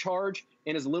 it'll recharge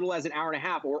in as little as an hour and a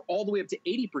half, or all the way up to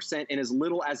 80% in as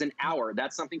little as an hour.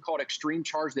 That's something called extreme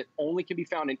charge that only can be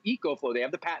found in EcoFlow. They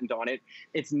have the patent on it.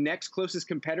 Its next closest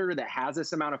competitor that has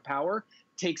this amount of power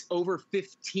takes over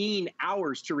 15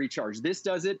 hours to recharge. This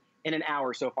does it in an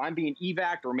hour. So if I'm being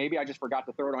evac'd, or maybe I just forgot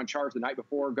to throw it on charge the night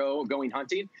before going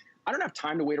hunting, I don't have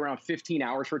time to wait around 15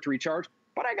 hours for it to recharge.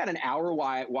 But I got an hour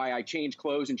while I change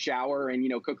clothes and shower and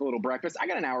cook a little breakfast. I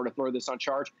got an hour to throw this on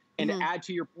charge. And to add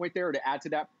to your point there, to add to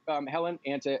that, Helen,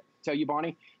 and to tell you,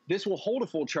 Bonnie, this will hold a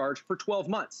full charge for 12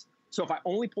 months. So if I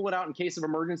only pull it out in case of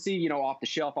emergency, off the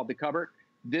shelf, off the cupboard,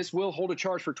 this will hold a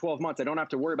charge for 12 months. I don't have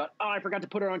to worry about, I forgot to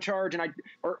put it on charge,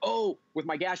 with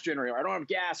my gas generator, I don't have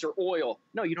gas or oil.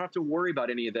 No, you don't have to worry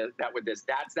about any of that with this.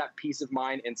 That's that peace of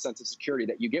mind and sense of security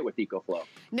that you get with EcoFlow.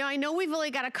 Now, I know we've only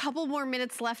got a couple more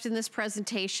minutes left in this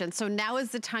presentation, so now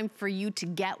is the time for you to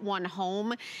get one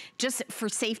home, just for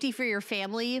safety for your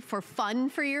family, for fun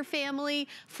for your family,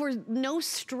 for no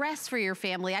stress for your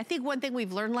family. I think one thing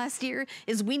we've learned last year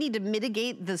is we need to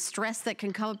mitigate the stress that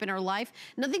can come up in our life.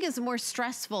 Nothing is more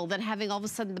stressful than having all of a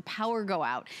sudden the power go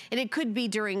out. And it could be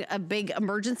during a big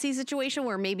emergency situation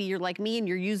where maybe you're like me and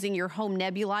you're using your home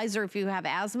nebulizer if you have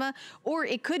asthma, or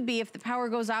it could be if the power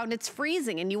goes out and it's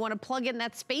freezing and you want to plug in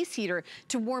that space heater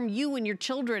to warm you and your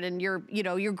children and your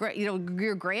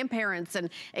grandparents and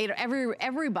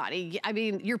everybody. I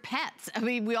mean, your pets. I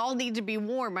mean, we all need to be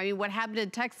warm. I mean, what happened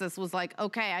in Texas was like,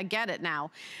 okay, I get it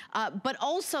now. But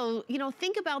also,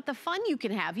 think about the fun you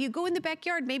can have. You go in the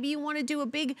backyard, maybe you want to do a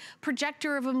big projector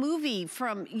of a movie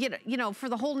from, for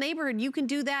the whole neighborhood. You can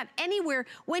do that anywhere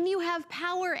when you have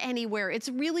power anywhere. It's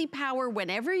really power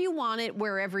whenever you want it,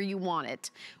 wherever you want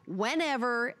it,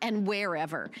 whenever and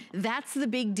wherever. That's the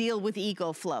big deal with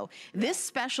EcoFlow. This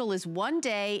special is 1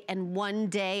 day and 1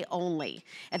 day only.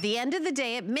 At the end of the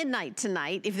day at midnight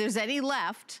tonight, if there's any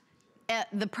left,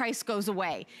 the price goes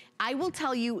away. I will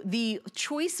tell you, the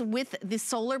choice with the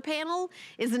solar panel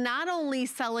is not only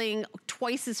selling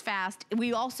twice as fast,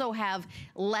 we also have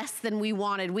less than we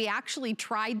wanted. We actually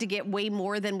tried to get way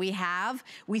more than we have.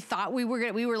 We thought we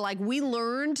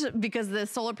learned because the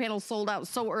solar panel sold out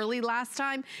so early last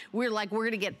time. We're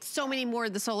gonna get so many more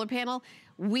of the solar panel.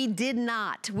 We did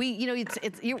not.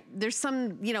 There's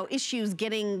some, issues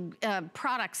getting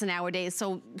products nowadays.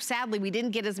 So sadly, we didn't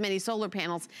get as many solar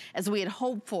panels as we had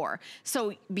hoped for.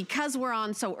 So because we're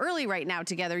on so early right now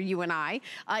together, you and I,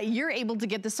 you're able to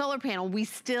get the solar panel. We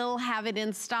still have it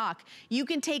in stock. You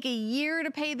can take a year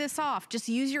to pay this off. Just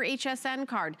use your HSN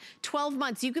card. 12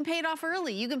 months. You can pay it off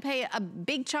early. You can pay a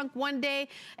big chunk one day,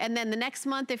 and then the next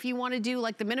month, if you want to do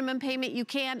like the minimum payment, you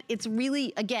can. It's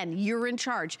really, again, you're in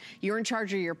charge. You're in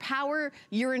charge of your power.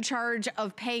 You're in charge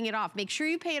of paying it off. Make sure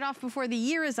you pay it off before the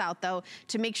year is out, though,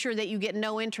 to make sure that you get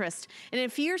no interest. And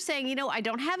if you're saying, I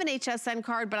don't have an HSN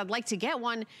card, but I'd like to get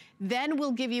one, then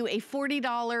we'll give you a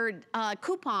 $40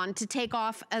 coupon to take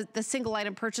off the single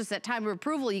item purchase at time of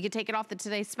approval. You can take it off the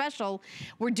Today Special.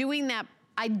 We're doing that.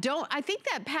 I think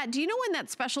that, Pat, do you know when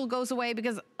that special goes away?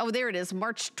 Because, there it is,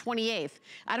 March 28th.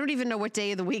 I don't even know what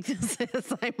day of the week this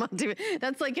is.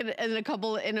 That's like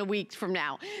in a week from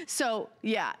now. So,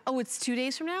 yeah. Oh, it's 2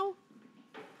 days from now?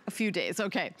 A few days,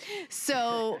 okay.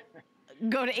 So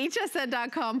go to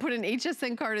hsn.com, put an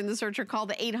HSN card in the search, or call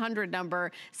the 800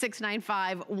 number,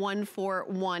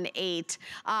 695-1418.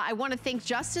 I want to thank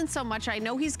Justin so much. I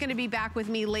know he's going to be back with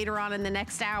me later on in the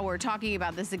next hour talking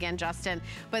about this again, Justin.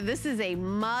 But this is a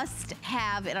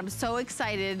must-have, and I'm so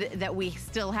excited that we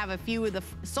still have a few of the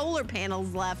solar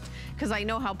panels left, because I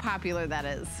know how popular that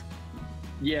is.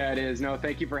 Yeah, it is. No,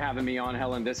 thank you for having me on,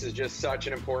 Helen. This is just such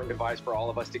an important device for all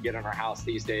of us to get in our house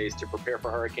these days to prepare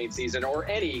for hurricane season or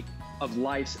any of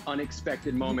life's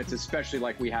unexpected moments, especially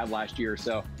like we had last year.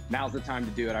 So now's the time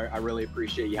to do it. I really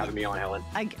appreciate you having me on, Helen.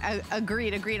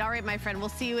 Agreed. All right, my friend, we'll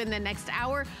see you in the next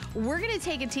hour. We're going to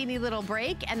take a teeny little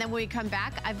break, and then when we come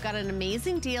back, I've got an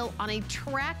amazing deal on a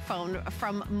track phone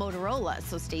from Motorola,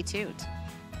 so stay tuned.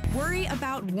 Worry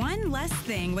about one less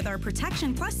thing with our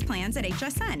Protection Plus plans at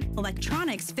HSN.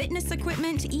 Electronics, fitness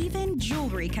equipment, even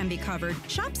jewelry can be covered.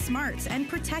 Shop smart and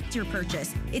protect your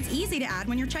purchase. It's easy to add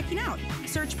when you're checking out.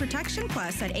 Search Protection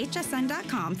Plus at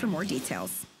hsn.com for more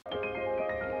details.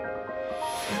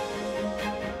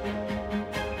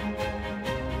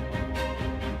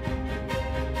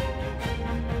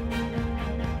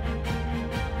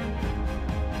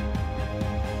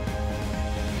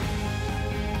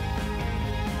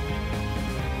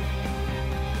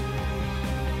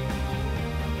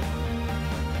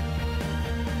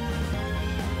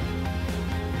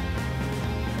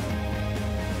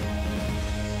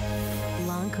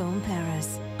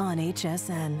 Paris on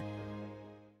HSN.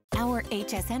 Our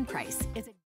HSN price is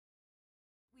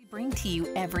we bring to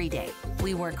you every day.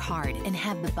 We work hard and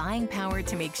have the buying power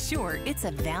to make sure it's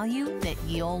a value that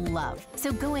you'll love.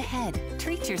 So go ahead,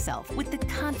 treat yourself with the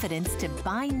confidence to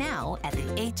buy now at the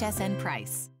HSN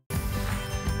price.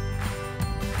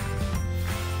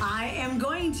 I am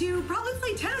going to probably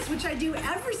play tennis, which I do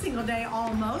every single day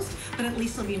almost, but at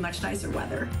least it'll be much nicer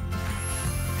weather.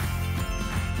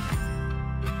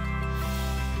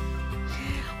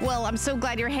 Well, I'm so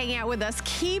glad you're hanging out with us.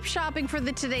 Keep shopping for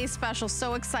the today's special.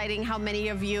 So exciting how many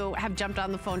of you have jumped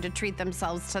on the phone to treat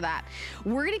themselves to that.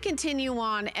 We're going to continue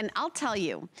on, and I'll tell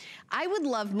you, I would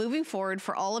love moving forward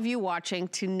for all of you watching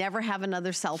to never have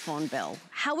another cell phone bill.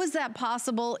 How is that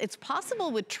possible? It's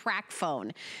possible with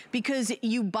TracFone, because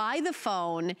you buy the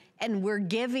phone and we're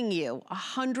giving you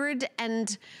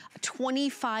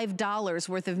 $125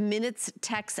 worth of minutes,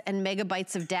 texts, and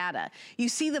megabytes of data. You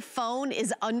see the phone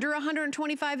is under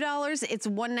 $125. It's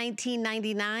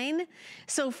 $119.99.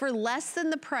 So for less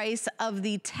than the price of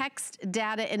the text,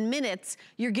 data, and minutes,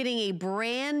 you're getting a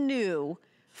brand new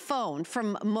phone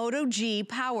from Moto G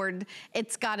powered.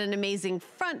 It's got an amazing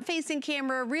front-facing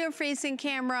camera, rear-facing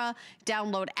camera,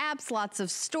 download apps, lots of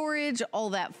storage, all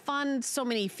that fun, so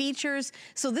many features.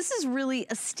 So this is really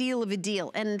a steal of a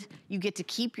deal, and you get to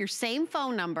keep your same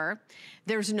phone number.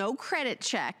 There's no credit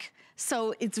check.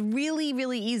 So it's really,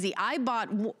 really easy. I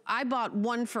bought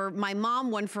one for my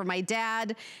mom, one for my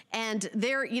dad, and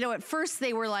they're, you know, at first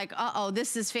they were like, uh-oh,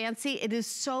 this is fancy. It is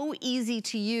so easy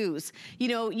to use. You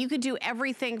know, you could do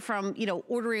everything from, you know,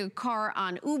 ordering a car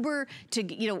on Uber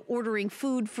to, you know, ordering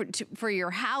food for your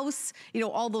house, you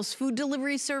know, all those food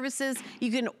delivery services.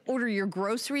 You can order your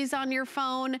groceries on your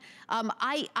phone.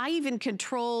 I even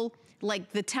control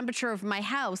like the temperature of my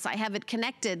house. I have it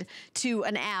connected to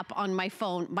an app on my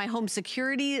phone. My home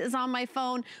security is on my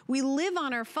phone. We live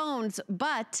on our phones,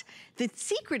 but the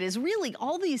secret is really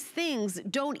all these things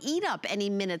don't eat up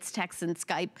any minutes, text, and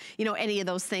Skype, you know, any of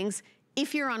those things,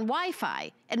 if you're on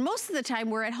Wi-Fi. And most of the time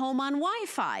we're at home on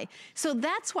Wi-Fi. So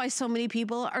that's why so many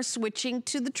people are switching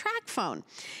to the TracFone.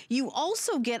 You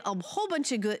also get a whole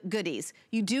bunch of goodies.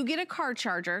 You do get a car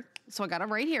charger. So I got it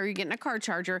right here. You're getting a car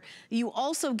charger. You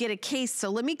also get a case. So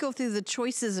let me go through the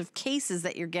choices of cases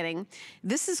that you're getting.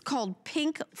 This is called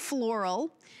Pink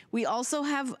Floral. We also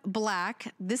have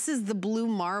black. This is the blue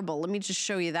marble. Let me just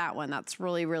show you that one. That's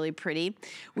really, really pretty.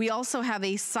 We also have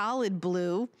a solid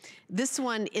blue. This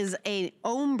one is a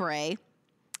ombre.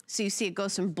 So you see it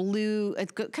goes from blue,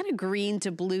 kind of green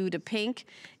to blue to pink.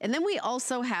 And then we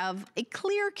also have a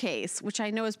clear case, which I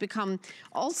know has become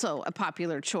also a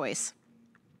popular choice.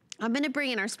 I'm gonna bring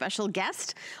in our special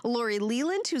guest, Lori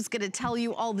Leland, who's gonna tell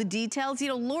you all the details. You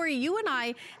know, Lori, you and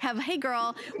I have, hey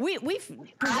girl, we've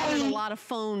presented a lot of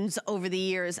phones over the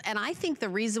years, and I think the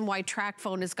reason why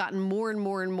TracFone has gotten more and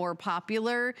more and more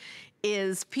popular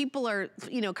is people are,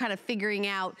 you know, kind of figuring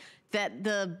out that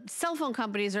the cell phone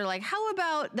companies are like, how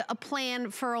about a plan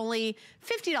for only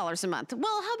 $50 a month?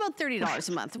 Well, how about $30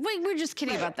 a month? Wait, we're just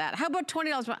kidding about that. How about $20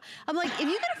 a month? I'm like, if you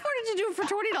can afford it to do it for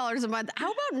 $20 a month,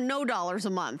 how about no dollars a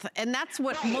month? And that's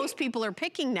what most people are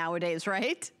picking nowadays,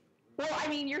 right? Well, I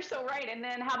mean, you're so right. And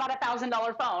then how about a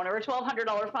 $1,000 phone or a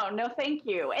 $1,200 phone? No, thank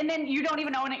you. And then you don't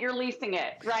even own it, you're leasing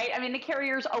it, right? I mean, the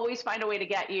carriers always find a way to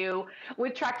get you.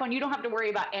 With TracFone, you don't have to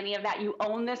worry about any of that. You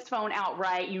own this phone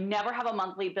outright. You never have a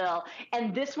monthly bill.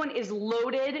 And this one is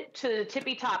loaded to the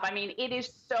tippy top. I mean, it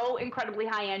is so incredibly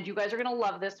high end. You guys are going to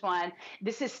love this one.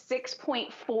 This is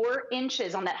 6.4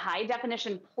 inches on that high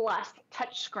definition plus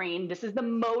touchscreen. This is the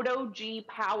Moto G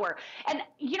Power. And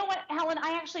you know what, Helen,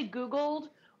 I actually Googled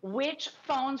which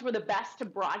phones were the best to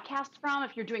broadcast from.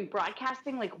 If you're doing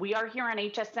broadcasting like we are here on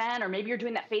HSN, or maybe you're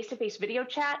doing that face-to-face video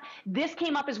chat, this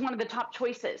came up as one of the top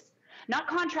choices. Not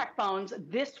contract phones,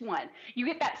 this one. You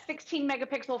get that 16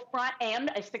 megapixel front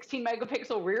and a 16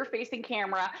 megapixel rear facing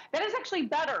camera. That is actually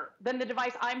better than the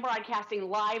device I'm broadcasting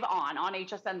live on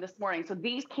HSN this morning. So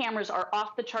these cameras are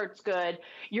off the charts good.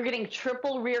 You're getting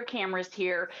triple rear cameras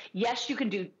here. Yes, you can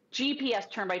do GPS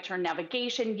turn-by-turn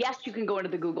navigation. Yes, you can go into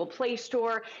the Google Play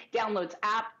Store, download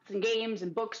apps and games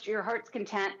and books to your heart's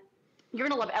content. You're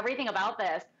gonna love everything about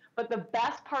this. But the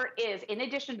best part is, in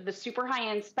addition to the super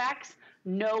high-end specs,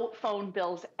 no phone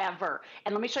bills ever.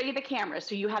 And let me show you the camera.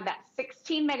 So you have that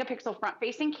 16 megapixel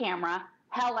front-facing camera.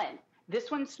 Helen, this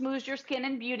one smooths your skin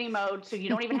in beauty mode, so you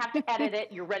don't even have to edit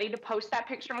it. You're ready to post that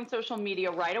picture on social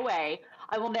media right away.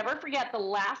 I will never forget the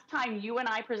last time you and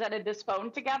I presented this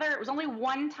phone together. It was only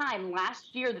one time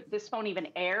last year that this phone even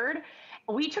aired.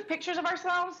 We took pictures of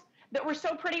ourselves that were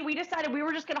so pretty, we decided we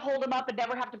were just gonna hold them up and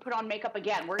never have to put on makeup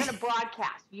again. We're gonna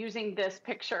broadcast using this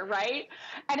picture, right?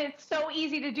 And it's so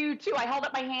easy to do too. I held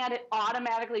up my hand, it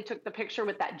automatically took the picture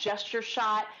with that gesture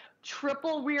shot.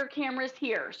 Triple rear cameras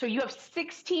here. So you have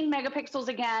 16 megapixels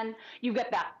again. You've got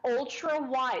that ultra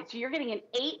wide. So you're getting an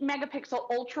 8 megapixel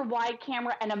ultra wide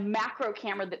camera and a macro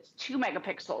camera that's 2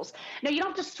 megapixels. Now you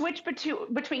don't have to switch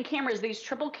between cameras. These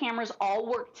triple cameras all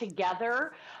work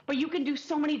together, but you can do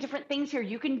so many different things here.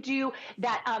 You can do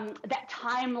that, that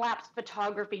time-lapse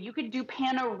photography. You can do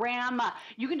panorama.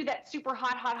 You can do that super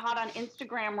hot on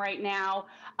Instagram right now,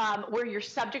 where your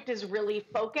subject is really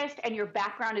focused and your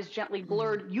background is gently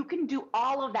blurred. You can do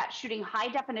all of that, shooting high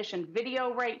definition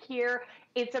video right here.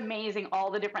 It's amazing, all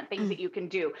the different things that you can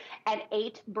do. And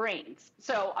 8 brains.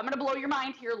 So I'm gonna blow your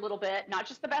mind here a little bit. Not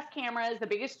just the best cameras, the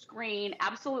biggest screen,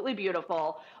 absolutely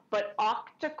beautiful, but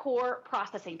octa-core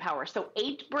processing power. So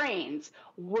 8 brains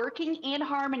working in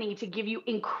harmony to give you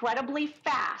incredibly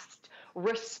fast,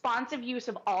 responsive use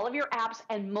of all of your apps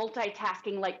and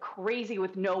multitasking like crazy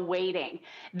with no waiting.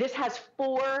 This has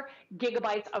 4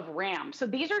 gigabytes of RAM. So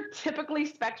these are typically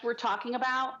specs we're talking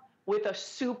about with a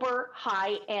super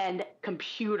high-end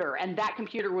computer, and that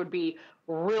computer would be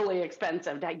really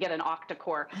expensive to get an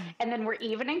octa-core. And then we're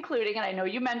even including, and I know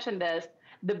you mentioned this,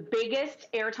 the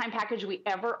biggest airtime package we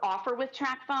ever offer with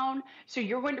TracFone. So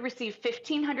you're going to receive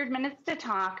 1,500 minutes to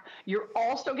talk. You're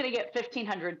also going to get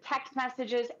 1,500 text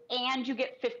messages, and you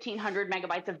get 1,500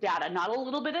 megabytes of data. Not a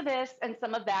little bit of this and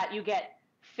some of that. You get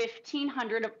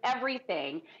 1,500 of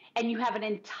everything, and you have an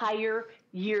entire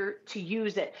year to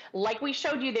use it. Like we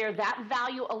showed you there, that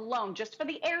value alone, just for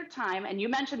the airtime, and you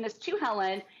mentioned this too,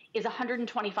 Helen, is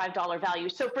 $125 value.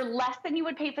 So for less than you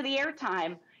would pay for the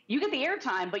airtime, you get the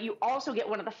airtime, but you also get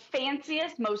one of the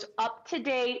fanciest, most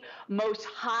up-to-date, most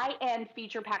high-end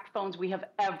feature-packed phones we have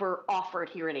ever offered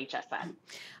here at HSN.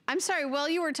 I'm sorry, while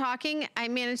you were talking, I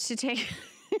managed to take...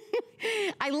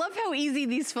 I love how easy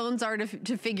these phones are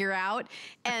to figure out.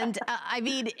 And I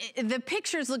mean, the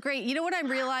pictures look great. You know what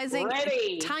I'm realizing?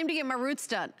 Ready. Time to get my roots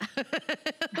done.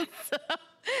 So,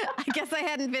 I guess I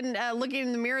hadn't been looking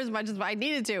in the mirror as much as I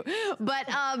needed to. But,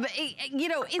 you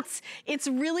know, it's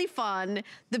really fun.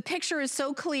 The picture is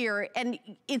so clear, and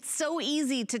it's so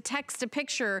easy to text a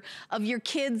picture of your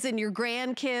kids and your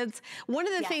grandkids. One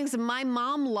of the things my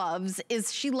mom loves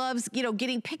is she loves, you know,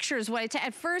 getting pictures.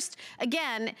 At first,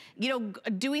 again, you know,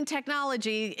 doing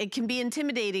technology, it can be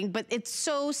intimidating, but it's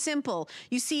so simple.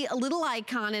 You see a little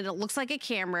icon, and it looks like a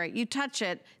camera. You touch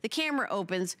it, the camera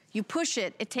opens, you push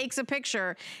it, it takes a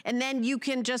picture, and then you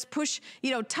can just push,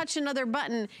 you know, touch another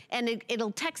button, and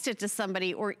it'll text it to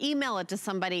somebody or email it to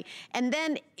somebody, and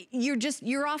then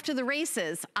you're off to the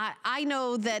races. I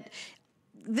know that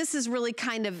this is really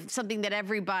kind of something that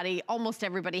almost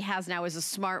everybody has now, is a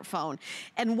smartphone.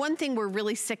 And one thing we're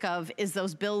really sick of is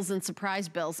those bills and surprise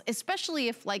bills, especially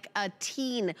if like a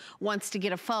teen wants to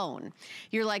get a phone.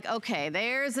 You're like, okay,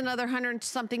 there's another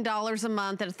 $100-something a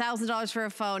month and $1,000 for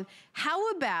a phone. How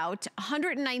about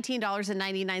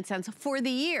 $119.99 for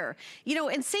the year? You know,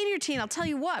 and say to your teen, I'll tell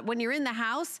you what, when you're in the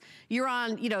house, you're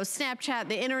on, you know, Snapchat,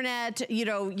 the internet, you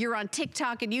know, you're on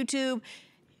TikTok and YouTube.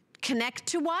 Connect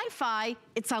to Wi-Fi,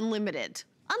 it's unlimited.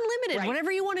 unlimited. Right.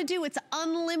 Whatever you want to do, it's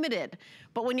unlimited.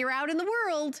 But when you're out in the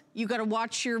world, you got to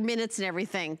watch your minutes and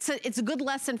everything. So it's a good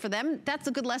lesson for them. That's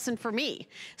a good lesson for me.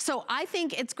 So I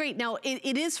think it's great. Now,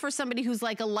 it is for somebody who's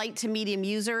like a light to medium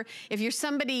user. If you're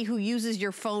somebody who uses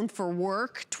your phone for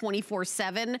work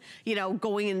 24/7, you know,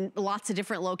 going in lots of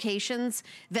different locations,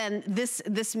 then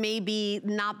this may be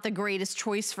not the greatest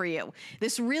choice for you.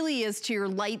 This really is to your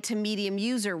light to medium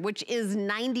user, which is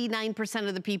 99%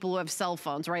 of the people who have cell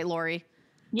phones, right, Lori?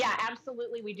 Yeah,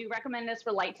 absolutely. We do recommend this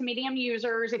for light to medium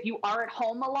users. If you are at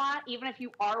home a lot, even if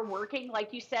you are working,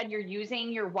 like you said, you're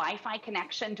using your Wi-Fi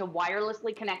connection to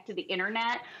wirelessly connect to the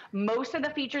internet, most of the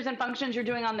features and functions you're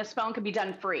doing on this phone could be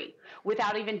done free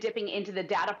without even dipping into the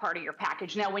data part of your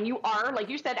package. Now, when you are, like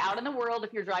you said, out in the world,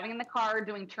 if you're driving in the car,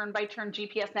 doing turn-by-turn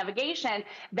GPS navigation,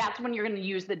 that's when you're going to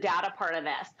use the data part of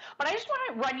this. But I just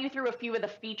want to run you through a few of the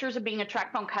features of being a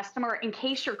TracFone customer in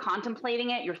case you're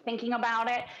contemplating it, you're thinking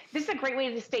about it. This is a great way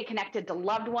to stay connected to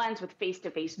loved ones with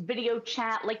face-to-face video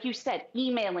chat. Like you said,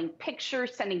 emailing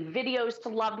pictures, sending videos to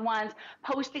loved ones,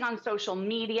 posting on social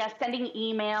media, sending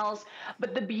emails.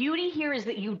 But the beauty here is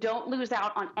that you don't lose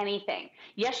out on anything.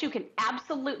 Yes, you can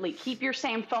absolutely keep your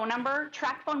same phone number.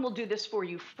 TracFone will do this for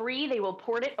you free. They will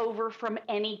port it over from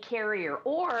any carrier.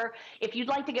 Or if you'd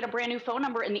like to get a brand new phone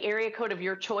number in the area code of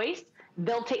your choice,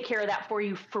 they'll take care of that for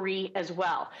you free as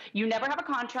well. You never have a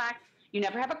contract. You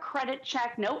never have a credit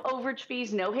check, no overage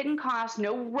fees, no hidden costs,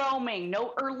 no roaming,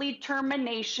 no early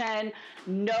termination,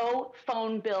 no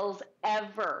phone bills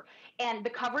ever. And the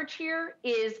coverage here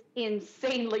is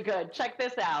insanely good. Check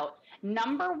this out.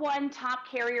 #1 top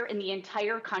carrier in the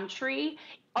entire country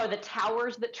are the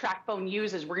towers that TracFone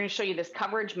uses. We're going to show you this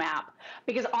coverage map,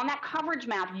 because on that coverage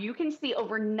map, you can see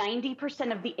over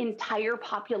 90% of the entire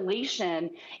population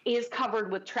is covered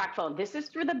with TracFone. This is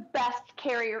through the best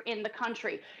carrier in the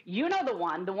country. You know the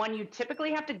one you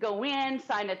typically have to go in,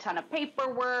 sign a ton of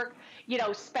paperwork, you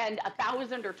know, spend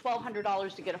 $1,000 or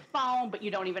 $1,200 to get a phone, but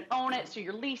you don't even own it, so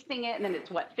you're leasing it, and then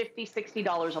it's what, $50,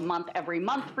 $60 a month every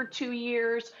month for 2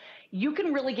 years. You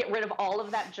can really get rid of all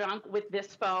of that junk with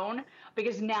this phone,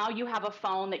 because now you have a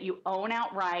phone that you own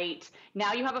outright.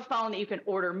 Now you have a phone that you can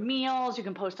order meals, you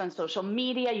can post on social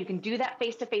media, you can do that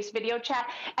face-to-face video chat.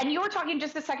 And you were talking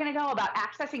just a second ago about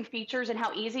accessing features and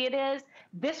how easy it is.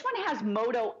 This one has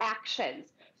Moto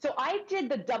Actions. So I did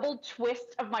the double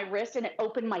twist of my wrist and it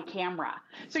opened my camera.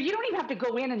 So you don't even have to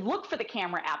go in and look for the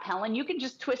camera app, Helen. You can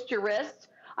just twist your wrist.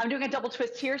 I'm doing a double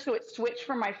twist here, so it switched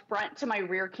from my front to my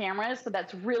rear cameras, so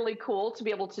that's really cool to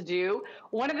be able to do.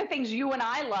 One of the things you and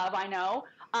I love, I know,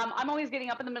 I'm always getting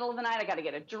up in the middle of the night. I got to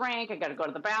get a drink. I got to go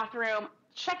to the bathroom.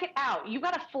 Check it out. You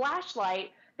got a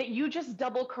flashlight that you just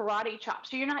double karate chop,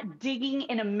 so you're not digging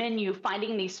in a menu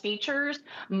finding these features.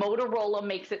 Motorola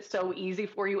makes it so easy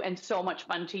for you and so much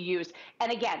fun to use.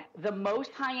 And again, the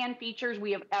most high-end features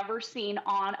we have ever seen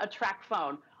on a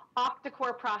TracFone.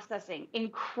 Octa-core processing,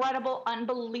 incredible,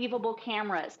 unbelievable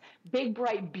cameras, big,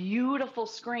 bright, beautiful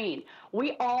screen.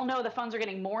 We all know the phones are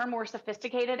getting more and more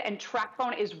sophisticated, and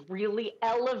TracFone is really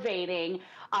elevating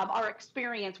our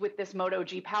experience with this Moto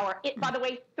G Power. By the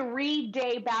way,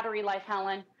 3-day battery life,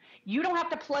 Helen. You don't have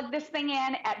to plug this thing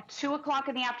in at 2 o'clock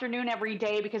in the afternoon every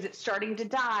day because it's starting to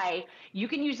die. You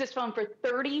can use this phone for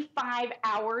 35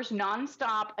 hours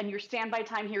nonstop, and your standby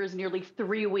time here is nearly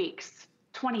 3 weeks.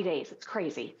 20 days. It's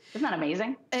crazy. Isn't that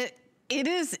amazing? It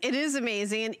is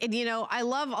amazing. And you know, I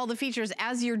love all the features.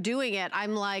 As you're doing it,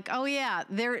 I'm like, oh yeah,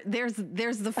 there's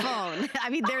the phone. I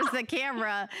mean, there's the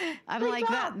camera. I'm like,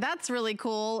 that's really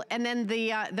cool. And then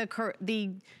the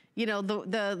you know,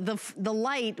 the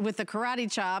light with the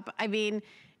karate chop. I mean,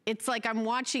 it's like I'm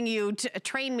watching you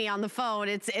train me on the phone.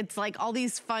 It's like all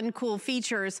these fun, cool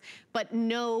features, but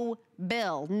no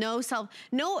bill, no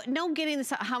getting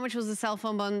this. How much was the cell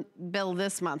phone bill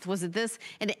this month? Was it this?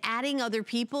 And adding other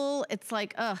people, it's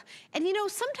like, ugh. And you know,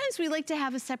 sometimes we like to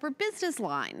have a separate business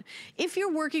line. If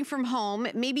you're working from home,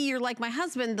 maybe you're like my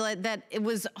husband that it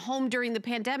was home during the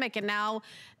pandemic, and now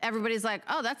everybody's like,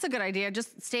 oh, that's a good idea.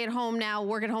 Just stay at home now,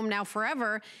 work at home now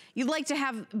forever. You'd like to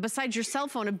have, besides your cell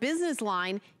phone, a business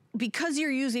line. Because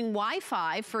you're using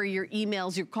Wi-Fi for your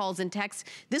emails, your calls and texts,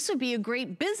 this would be a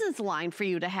great business line for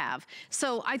you to have.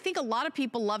 So I think a lot of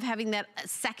people love having that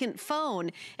second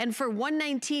phone. And for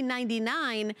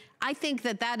 $119.99, I think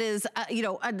that is, you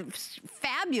know,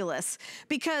 fabulous.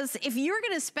 Because if you're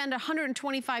going to spend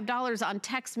 $125 on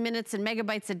text minutes and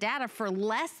megabytes of data for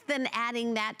less than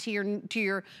adding that to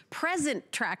your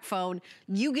present TracFone,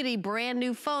 you get a brand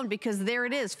new phone, because there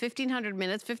it is, 1,500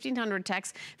 minutes, 1,500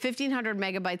 texts, 1,500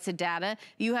 megabytes gigabytes of data.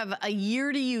 You have a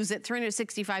year to use it,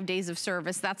 365 days of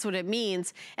service. That's what it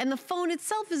means. And the phone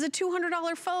itself is a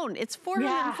 $200 phone. It's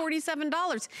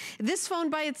 $447. This phone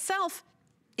by itself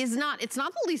is not, it's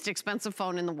not the least expensive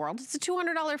phone in the world. It's a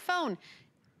 $200 phone.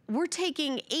 We're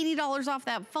taking $80 off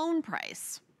that phone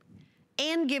price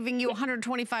and giving you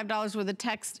 $125 worth of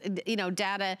text,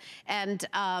 data and,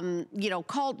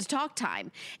 call to talk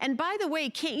time. And by the way,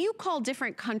 can't you call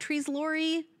different countries,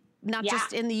 Lori, not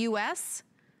just in the US?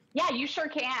 Yeah, you sure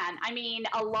can. I mean,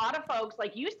 a lot of folks,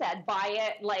 like you said, buy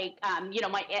it like,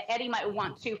 Eddie might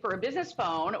want to for a business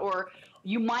phone, or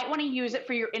you might want to use it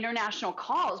for your international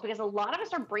calls, because a lot of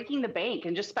us are breaking the bank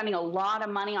and just spending a lot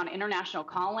of money on international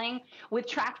calling. With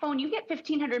TracFone, you get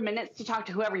 1,500 minutes to talk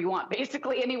to whoever you want,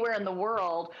 basically anywhere in the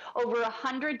world. Over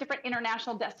 100 different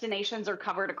international destinations are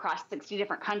covered across 60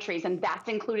 different countries, and that's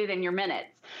included in your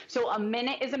minutes. So a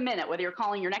minute is a minute, whether you're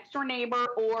calling your next door neighbor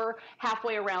or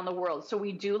halfway around the world. So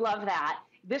we do love that.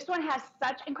 This one has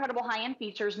such incredible high-end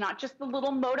features, not just the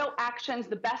little moto actions,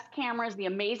 the best cameras, the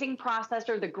amazing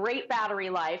processor, the great battery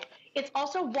life. It's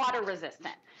also water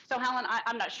resistant. So Helen,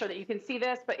 I'm not sure that you can see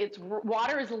this, but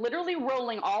water is literally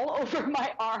rolling all over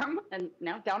my arm and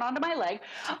now down onto my leg.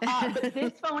 But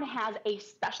this phone has a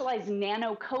specialized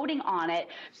nano coating on it,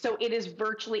 so it is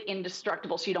virtually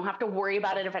indestructible. So you don't have to worry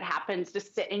about it if it happens to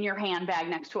sit in your handbag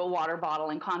next to a water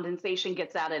bottle and condensation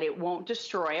gets at it. It won't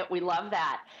destroy it. We love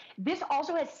that. This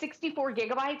also has 64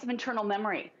 gigabytes of internal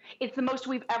memory. It's the most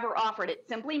we've ever offered. It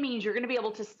simply means you're going to be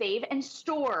able to save and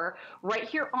store right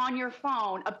here on your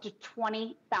phone up to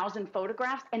 20,000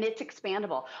 photographs, and it's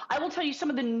expandable. I will tell you, some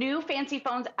of the new fancy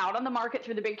phones out on the market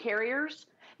through the big carriers,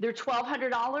 they're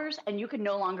 $1,200, and you can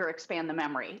no longer expand the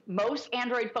memory. Most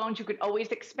Android phones you can always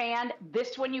expand.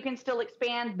 This one you can still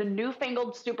expand. The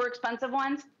newfangled super expensive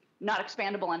ones, not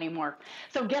expandable anymore.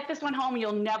 So get this one home.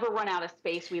 You'll never run out of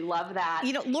space. We love that.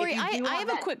 Lori, I have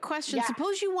a quick question. Yeah.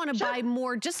 Suppose you want to buy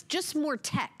more, just more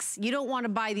text. You don't want to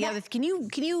buy the other. Can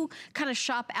you kind of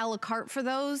shop a la carte for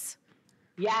those?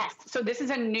 Yes. So this is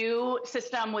a new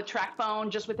system with TracFone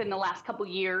just within the last couple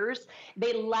years.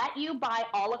 They let you buy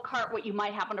a la carte what you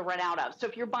might happen to run out of. So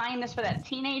if you're buying this for that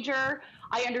teenager,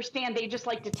 I understand they just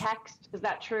like to text. Is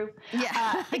that true?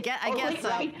 Yeah, I guess so.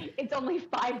 Right? It's only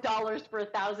 $5 for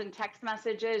 1,000 text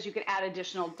messages. You can add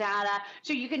additional data.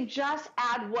 So you can just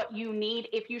add what you need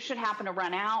if you should happen to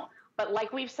run out. But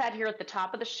like we've said here at the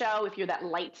top of the show, if you're that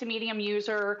light to medium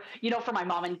user, for my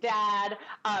mom and dad,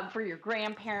 for your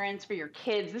grandparents, for your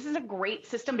kids, this is a great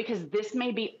system because this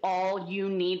may be all you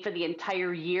need for the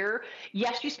entire year.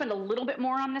 Yes, you spend a little bit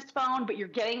more on this phone, but you're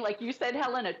getting, like you said,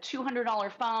 Helen, a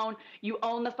 $200 phone. You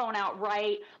own the phone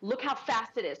outright. Look how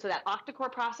fast it is. So that octa-core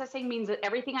processing means that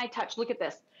everything I touch, look at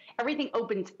this, everything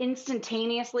opens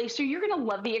instantaneously. So you're going to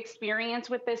love the experience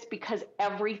with this because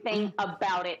everything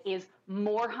about it is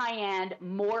more high-end,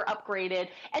 more upgraded,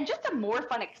 and just a more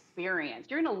fun experience.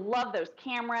 You're going to love those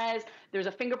cameras. There's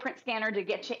a fingerprint scanner to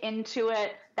get you into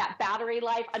it. That battery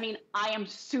life. I mean, I am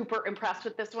super impressed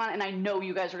with this one, and I know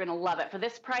you guys are going to love it. For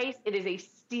this price, it is a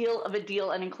steal of a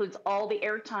deal and includes all the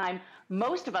airtime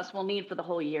most of us will need for the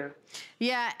whole year.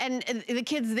 Yeah, and the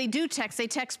kids, they do text. They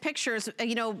text pictures.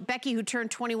 Becky, who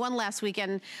turned 21 last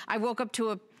weekend, I woke up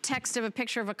to a text of a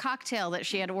picture of a cocktail that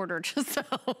she had ordered. So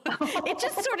it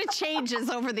just sort of changes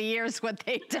over the years what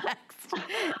they text.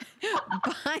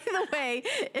 By the way,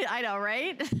 I know,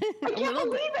 right? I can't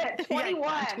believe it. 21.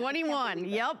 Yeah, 21,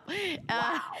 yep.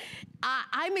 Wow.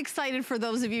 I'm excited for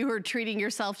those of you who are treating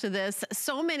yourself to this.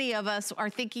 So many of us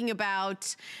are thinking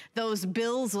about those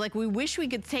bills, like we wish we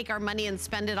could take our money and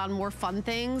spend it on more fun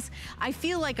things. I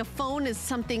feel like a phone is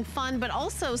something fun, but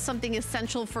also something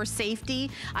essential for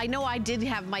safety. I know I did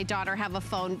have my daughter have a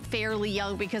phone fairly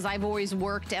young because I've always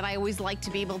worked and I always like to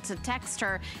be able to text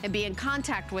her and be in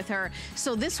contact with her.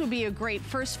 So this would be a great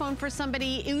first phone for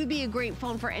somebody. It would be a great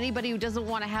phone for anybody who doesn't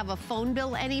want to have a phone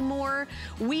bill anymore.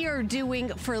 We are doing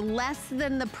for less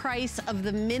than the price of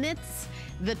the minutes,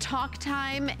 the talk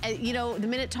time, the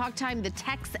minute talk time, the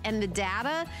text, and the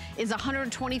data is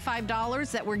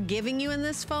 $125 that we're giving you in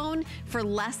this phone. For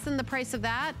less than the price of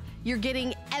that, you're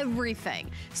getting everything.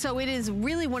 So it is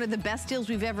really one of the best deals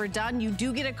we've ever done. You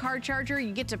do get a car charger.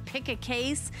 You get to pick a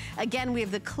case. Again, we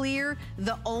have the clear,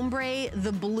 the ombre,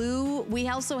 the blue. We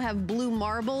also have blue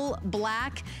marble,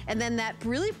 black, and then that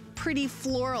really pretty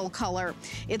floral color.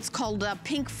 It's called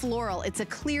pink floral. It's a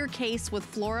clear case with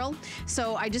floral.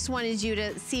 So I just wanted you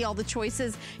to see all the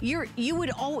choices. You would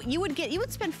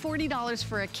spend $40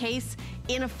 for a case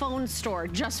in a phone store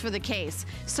just for the case.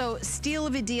 So steal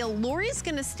of a deal. Lori's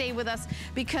gonna stay with us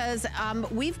because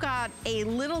we've got a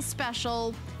little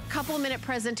special couple-minute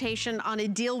presentation on a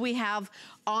deal we have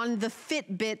on the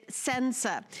Fitbit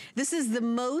Sensa. This is the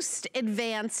most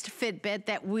advanced Fitbit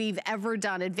that we've ever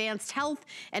done, advanced health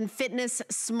and fitness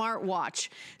smartwatch.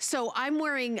 So I'm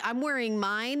wearing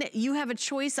mine. You have a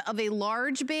choice of a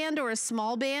large band or a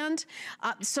small band.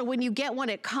 So when you get one,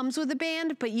 it comes with a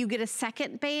band, but you get a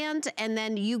second band, and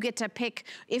then you get to pick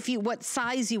what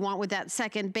size you want with that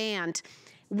second band.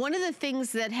 One of the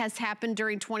things that has happened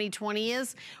during 2020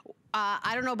 is,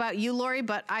 I don't know about you, Lori,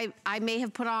 but I may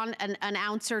have put on an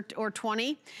ounce or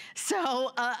 20.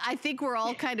 So I think we're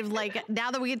all kind of like, now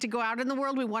that we get to go out in the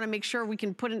world, we want to make sure we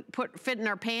can fit in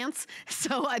our pants.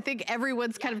 So I think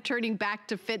everyone's kind of turning back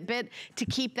to Fitbit to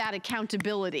keep that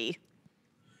accountability.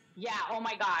 Yeah, oh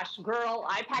my gosh, girl,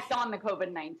 I packed on the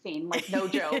COVID-19, like no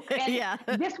joke. And yeah.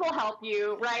 This will help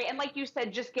you, right? And like you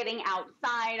said, just getting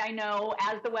outside. I know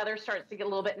as the weather starts to get a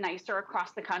little bit nicer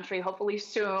across the country, hopefully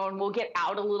soon, we'll get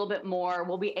out a little bit more.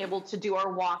 We'll be able to do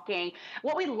our walking.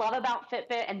 What we love about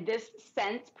Fitbit, and this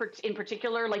Sense in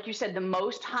particular, like you said, the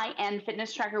most high-end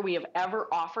fitness tracker we have ever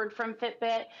offered from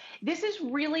Fitbit, this is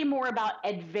really more about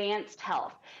advanced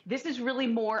health. This is really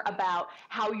more about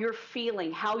how you're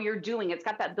feeling, how you're doing. It's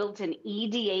got that built-in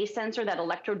EDA sensor, that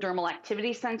electrodermal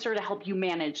activity sensor, to help you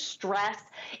manage stress.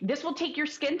 This will take your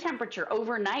skin temperature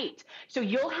overnight. So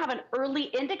you'll have an early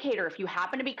indicator if you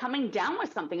happen to be coming down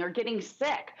with something or getting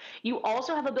sick. You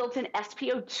also have a built-in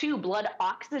SpO2 blood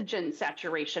oxygen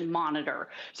saturation monitor.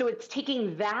 So it's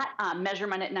taking that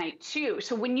measurement at night too.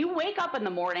 So when you wake up in the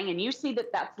morning and you see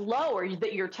that that's low or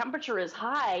that your temperature is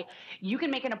high, you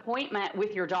can make an appointment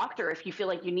with your doctor if you feel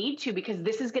like you need to, because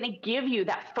this is going to give you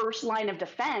that first line of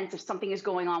defense if something is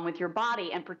going on with your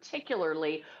body, and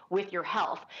particularly with your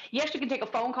health. Yes, you can take a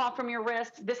phone call from your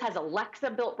wrist. This has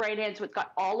Alexa built right in, so it's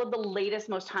got all of the latest,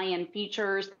 most high-end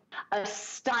features, a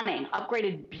stunning,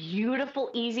 upgraded, beautiful,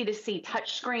 easy to see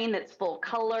touchscreen that's full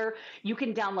color. You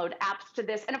can download apps to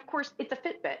this. And of course, it's a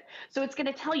Fitbit. So it's going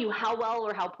to tell you how well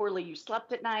or how poorly you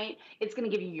slept at night. It's going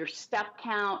to give you your step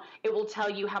count. It will tell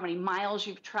you how many miles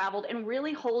you've traveled and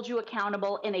really hold you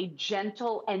accountable in a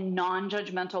gentle and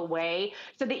non-judgmental way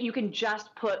so that you can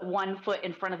just put one foot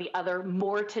in front of the other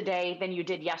more today than you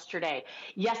did yesterday.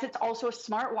 Yes, it's also a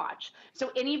smartwatch. So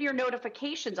any of your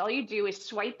notifications, all you do is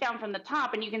swipe down from the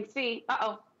top and you can see,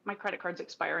 uh-oh, my credit card's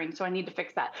expiring, so I need to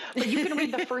fix that. But you can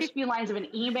read the first few lines of an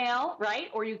email, right?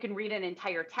 Or you can read an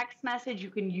entire text message. You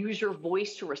can use your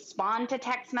voice to respond to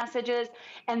text messages.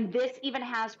 And this even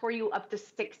has for you up to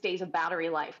 6 days of battery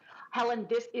life. Helen,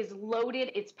 this is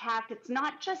loaded, it's packed. It's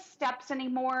not just steps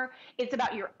anymore. It's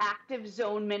about your active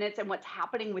zone minutes and what's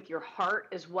happening with your heart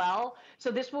as well.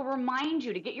 So this will remind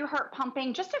you to get your heart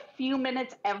pumping just a few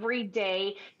minutes every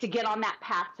day to get on that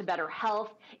path to better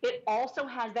health. It also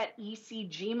has that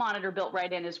ECG monitor built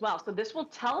right in as well. So this will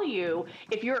tell you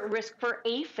if you're at risk for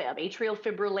AFib, atrial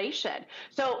fibrillation.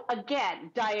 So again,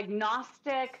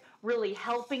 diagnostic, really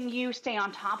helping you stay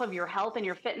on top of your health and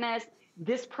your fitness.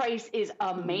 This price is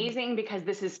amazing because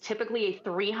this is typically a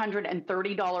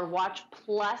 $330 watch,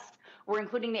 plus we're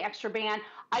including the extra band.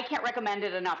 I can't recommend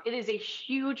it enough. It is a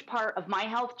huge part of my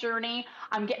health journey.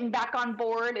 I'm getting back on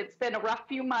board. It's been a rough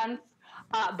few months.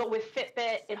 But with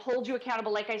Fitbit, it holds you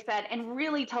accountable, like I said, and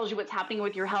really tells you what's happening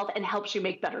with your health and helps you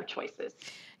make better choices.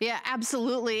 Yeah,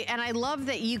 absolutely. And I love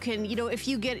that you can, you know, if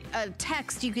you get a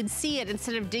text, you can see it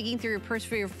instead of digging through your purse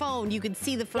for your phone. You can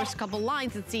see the first couple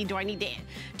lines and see, do I need to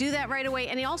do that right away?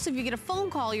 And also, if you get a phone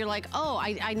call, you're like, oh,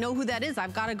 I know who that is. I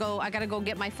gotta go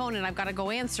get my phone and I've got to go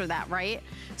answer that, right?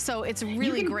 So it's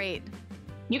really great.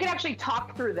 You can actually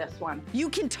talk through this one. You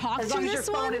can talk through this one? As long as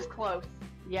your phone is close.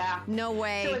 Yeah. No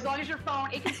way. So as long as your phone,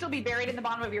 it can still be buried in the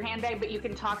bottom of your handbag, but you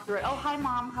can talk through it. Oh, hi,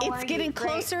 Mom. How are you? It's getting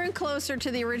closer and closer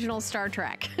to the original Star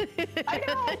Trek. I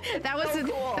know. That was so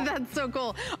cool. That's so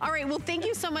cool. All right. Well, thank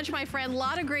you so much, my friend. A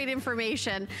lot of great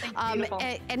information.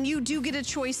 And you do get a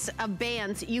choice of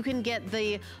bands. You can get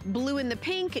the blue and the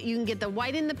pink. You can get the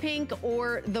white and the pink,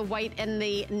 or the white and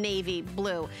the navy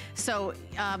blue. So,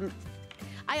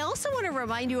 I also want to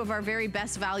remind you of our very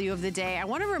best value of the day. I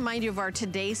want to remind you of our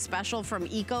today's special from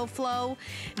EcoFlow.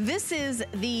 This is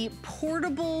the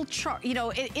portable, you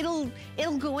know, it'll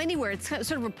go anywhere. It's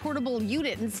sort of a portable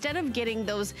unit. Instead of getting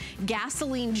those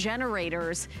gasoline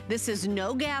generators, this is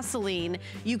no gasoline.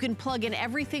 You can plug in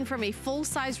everything from a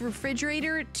full-size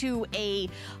refrigerator to a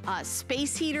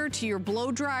space heater to your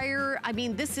blow dryer. I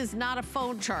mean, this is not a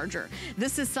phone charger.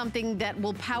 This is something that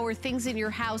will power things in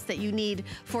your house that you need,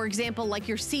 for example, like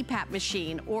your CPAP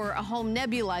machine or a home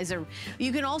nebulizer.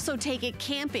 You can also take it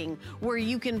camping, where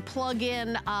you can plug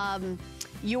in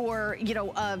your, you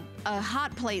know, a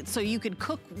hot plate so you could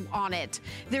cook on it.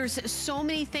 There's so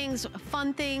many things,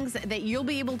 fun things that you'll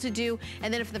be able to do.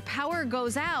 And then if the power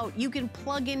goes out, you can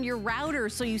plug in your router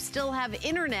so you still have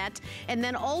internet, and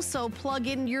then also plug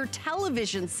in your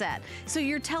television set. So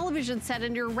your television set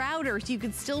and your router, so you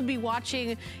could still be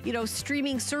watching, you know,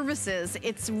 streaming services.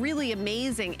 It's really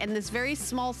amazing. And this very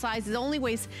small size, it only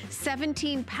weighs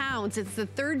 17 pounds. It's the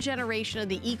 3rd generation of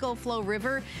the EcoFlow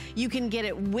River. You can get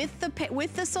it with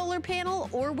the solar panel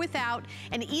or without,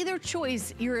 and either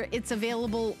choice, it's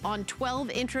available on 12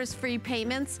 interest-free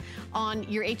payments on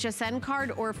your HSN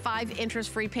card or 5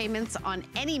 interest-free payments on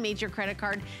any major credit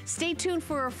card. Stay tuned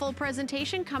for a full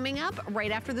presentation coming up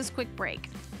right after this quick break.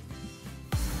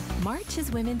 March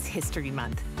is Women's History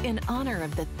Month in honor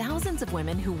of the thousands of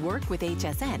women who work with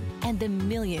HSN and the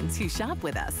millions who shop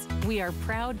with us. We are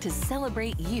proud to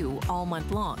celebrate you all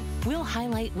month long. We'll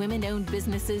highlight women-owned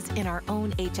businesses in our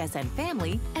own HSN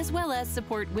family, as well as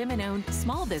support women-owned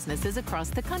small businesses across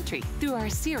the country through our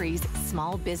series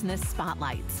Small Business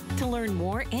Spotlights. To learn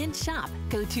more and shop,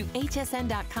 go to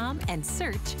hsn.com and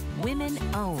search Women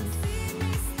Owned.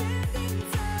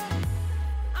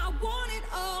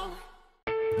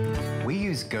 We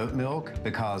use goat milk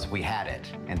because we had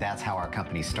it, and that's how our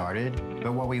company started.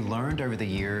 But what we learned over the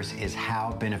years is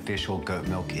how beneficial goat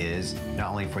milk is, not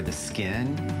only for the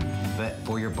skin, but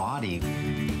for your body.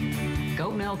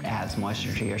 Goat milk adds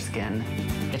moisture to your skin.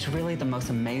 It's really the most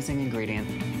amazing ingredient.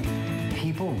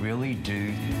 People really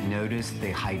do notice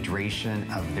the hydration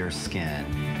of their skin.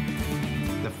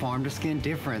 The farm-to-skin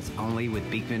difference only with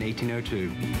Beekman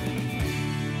 1802.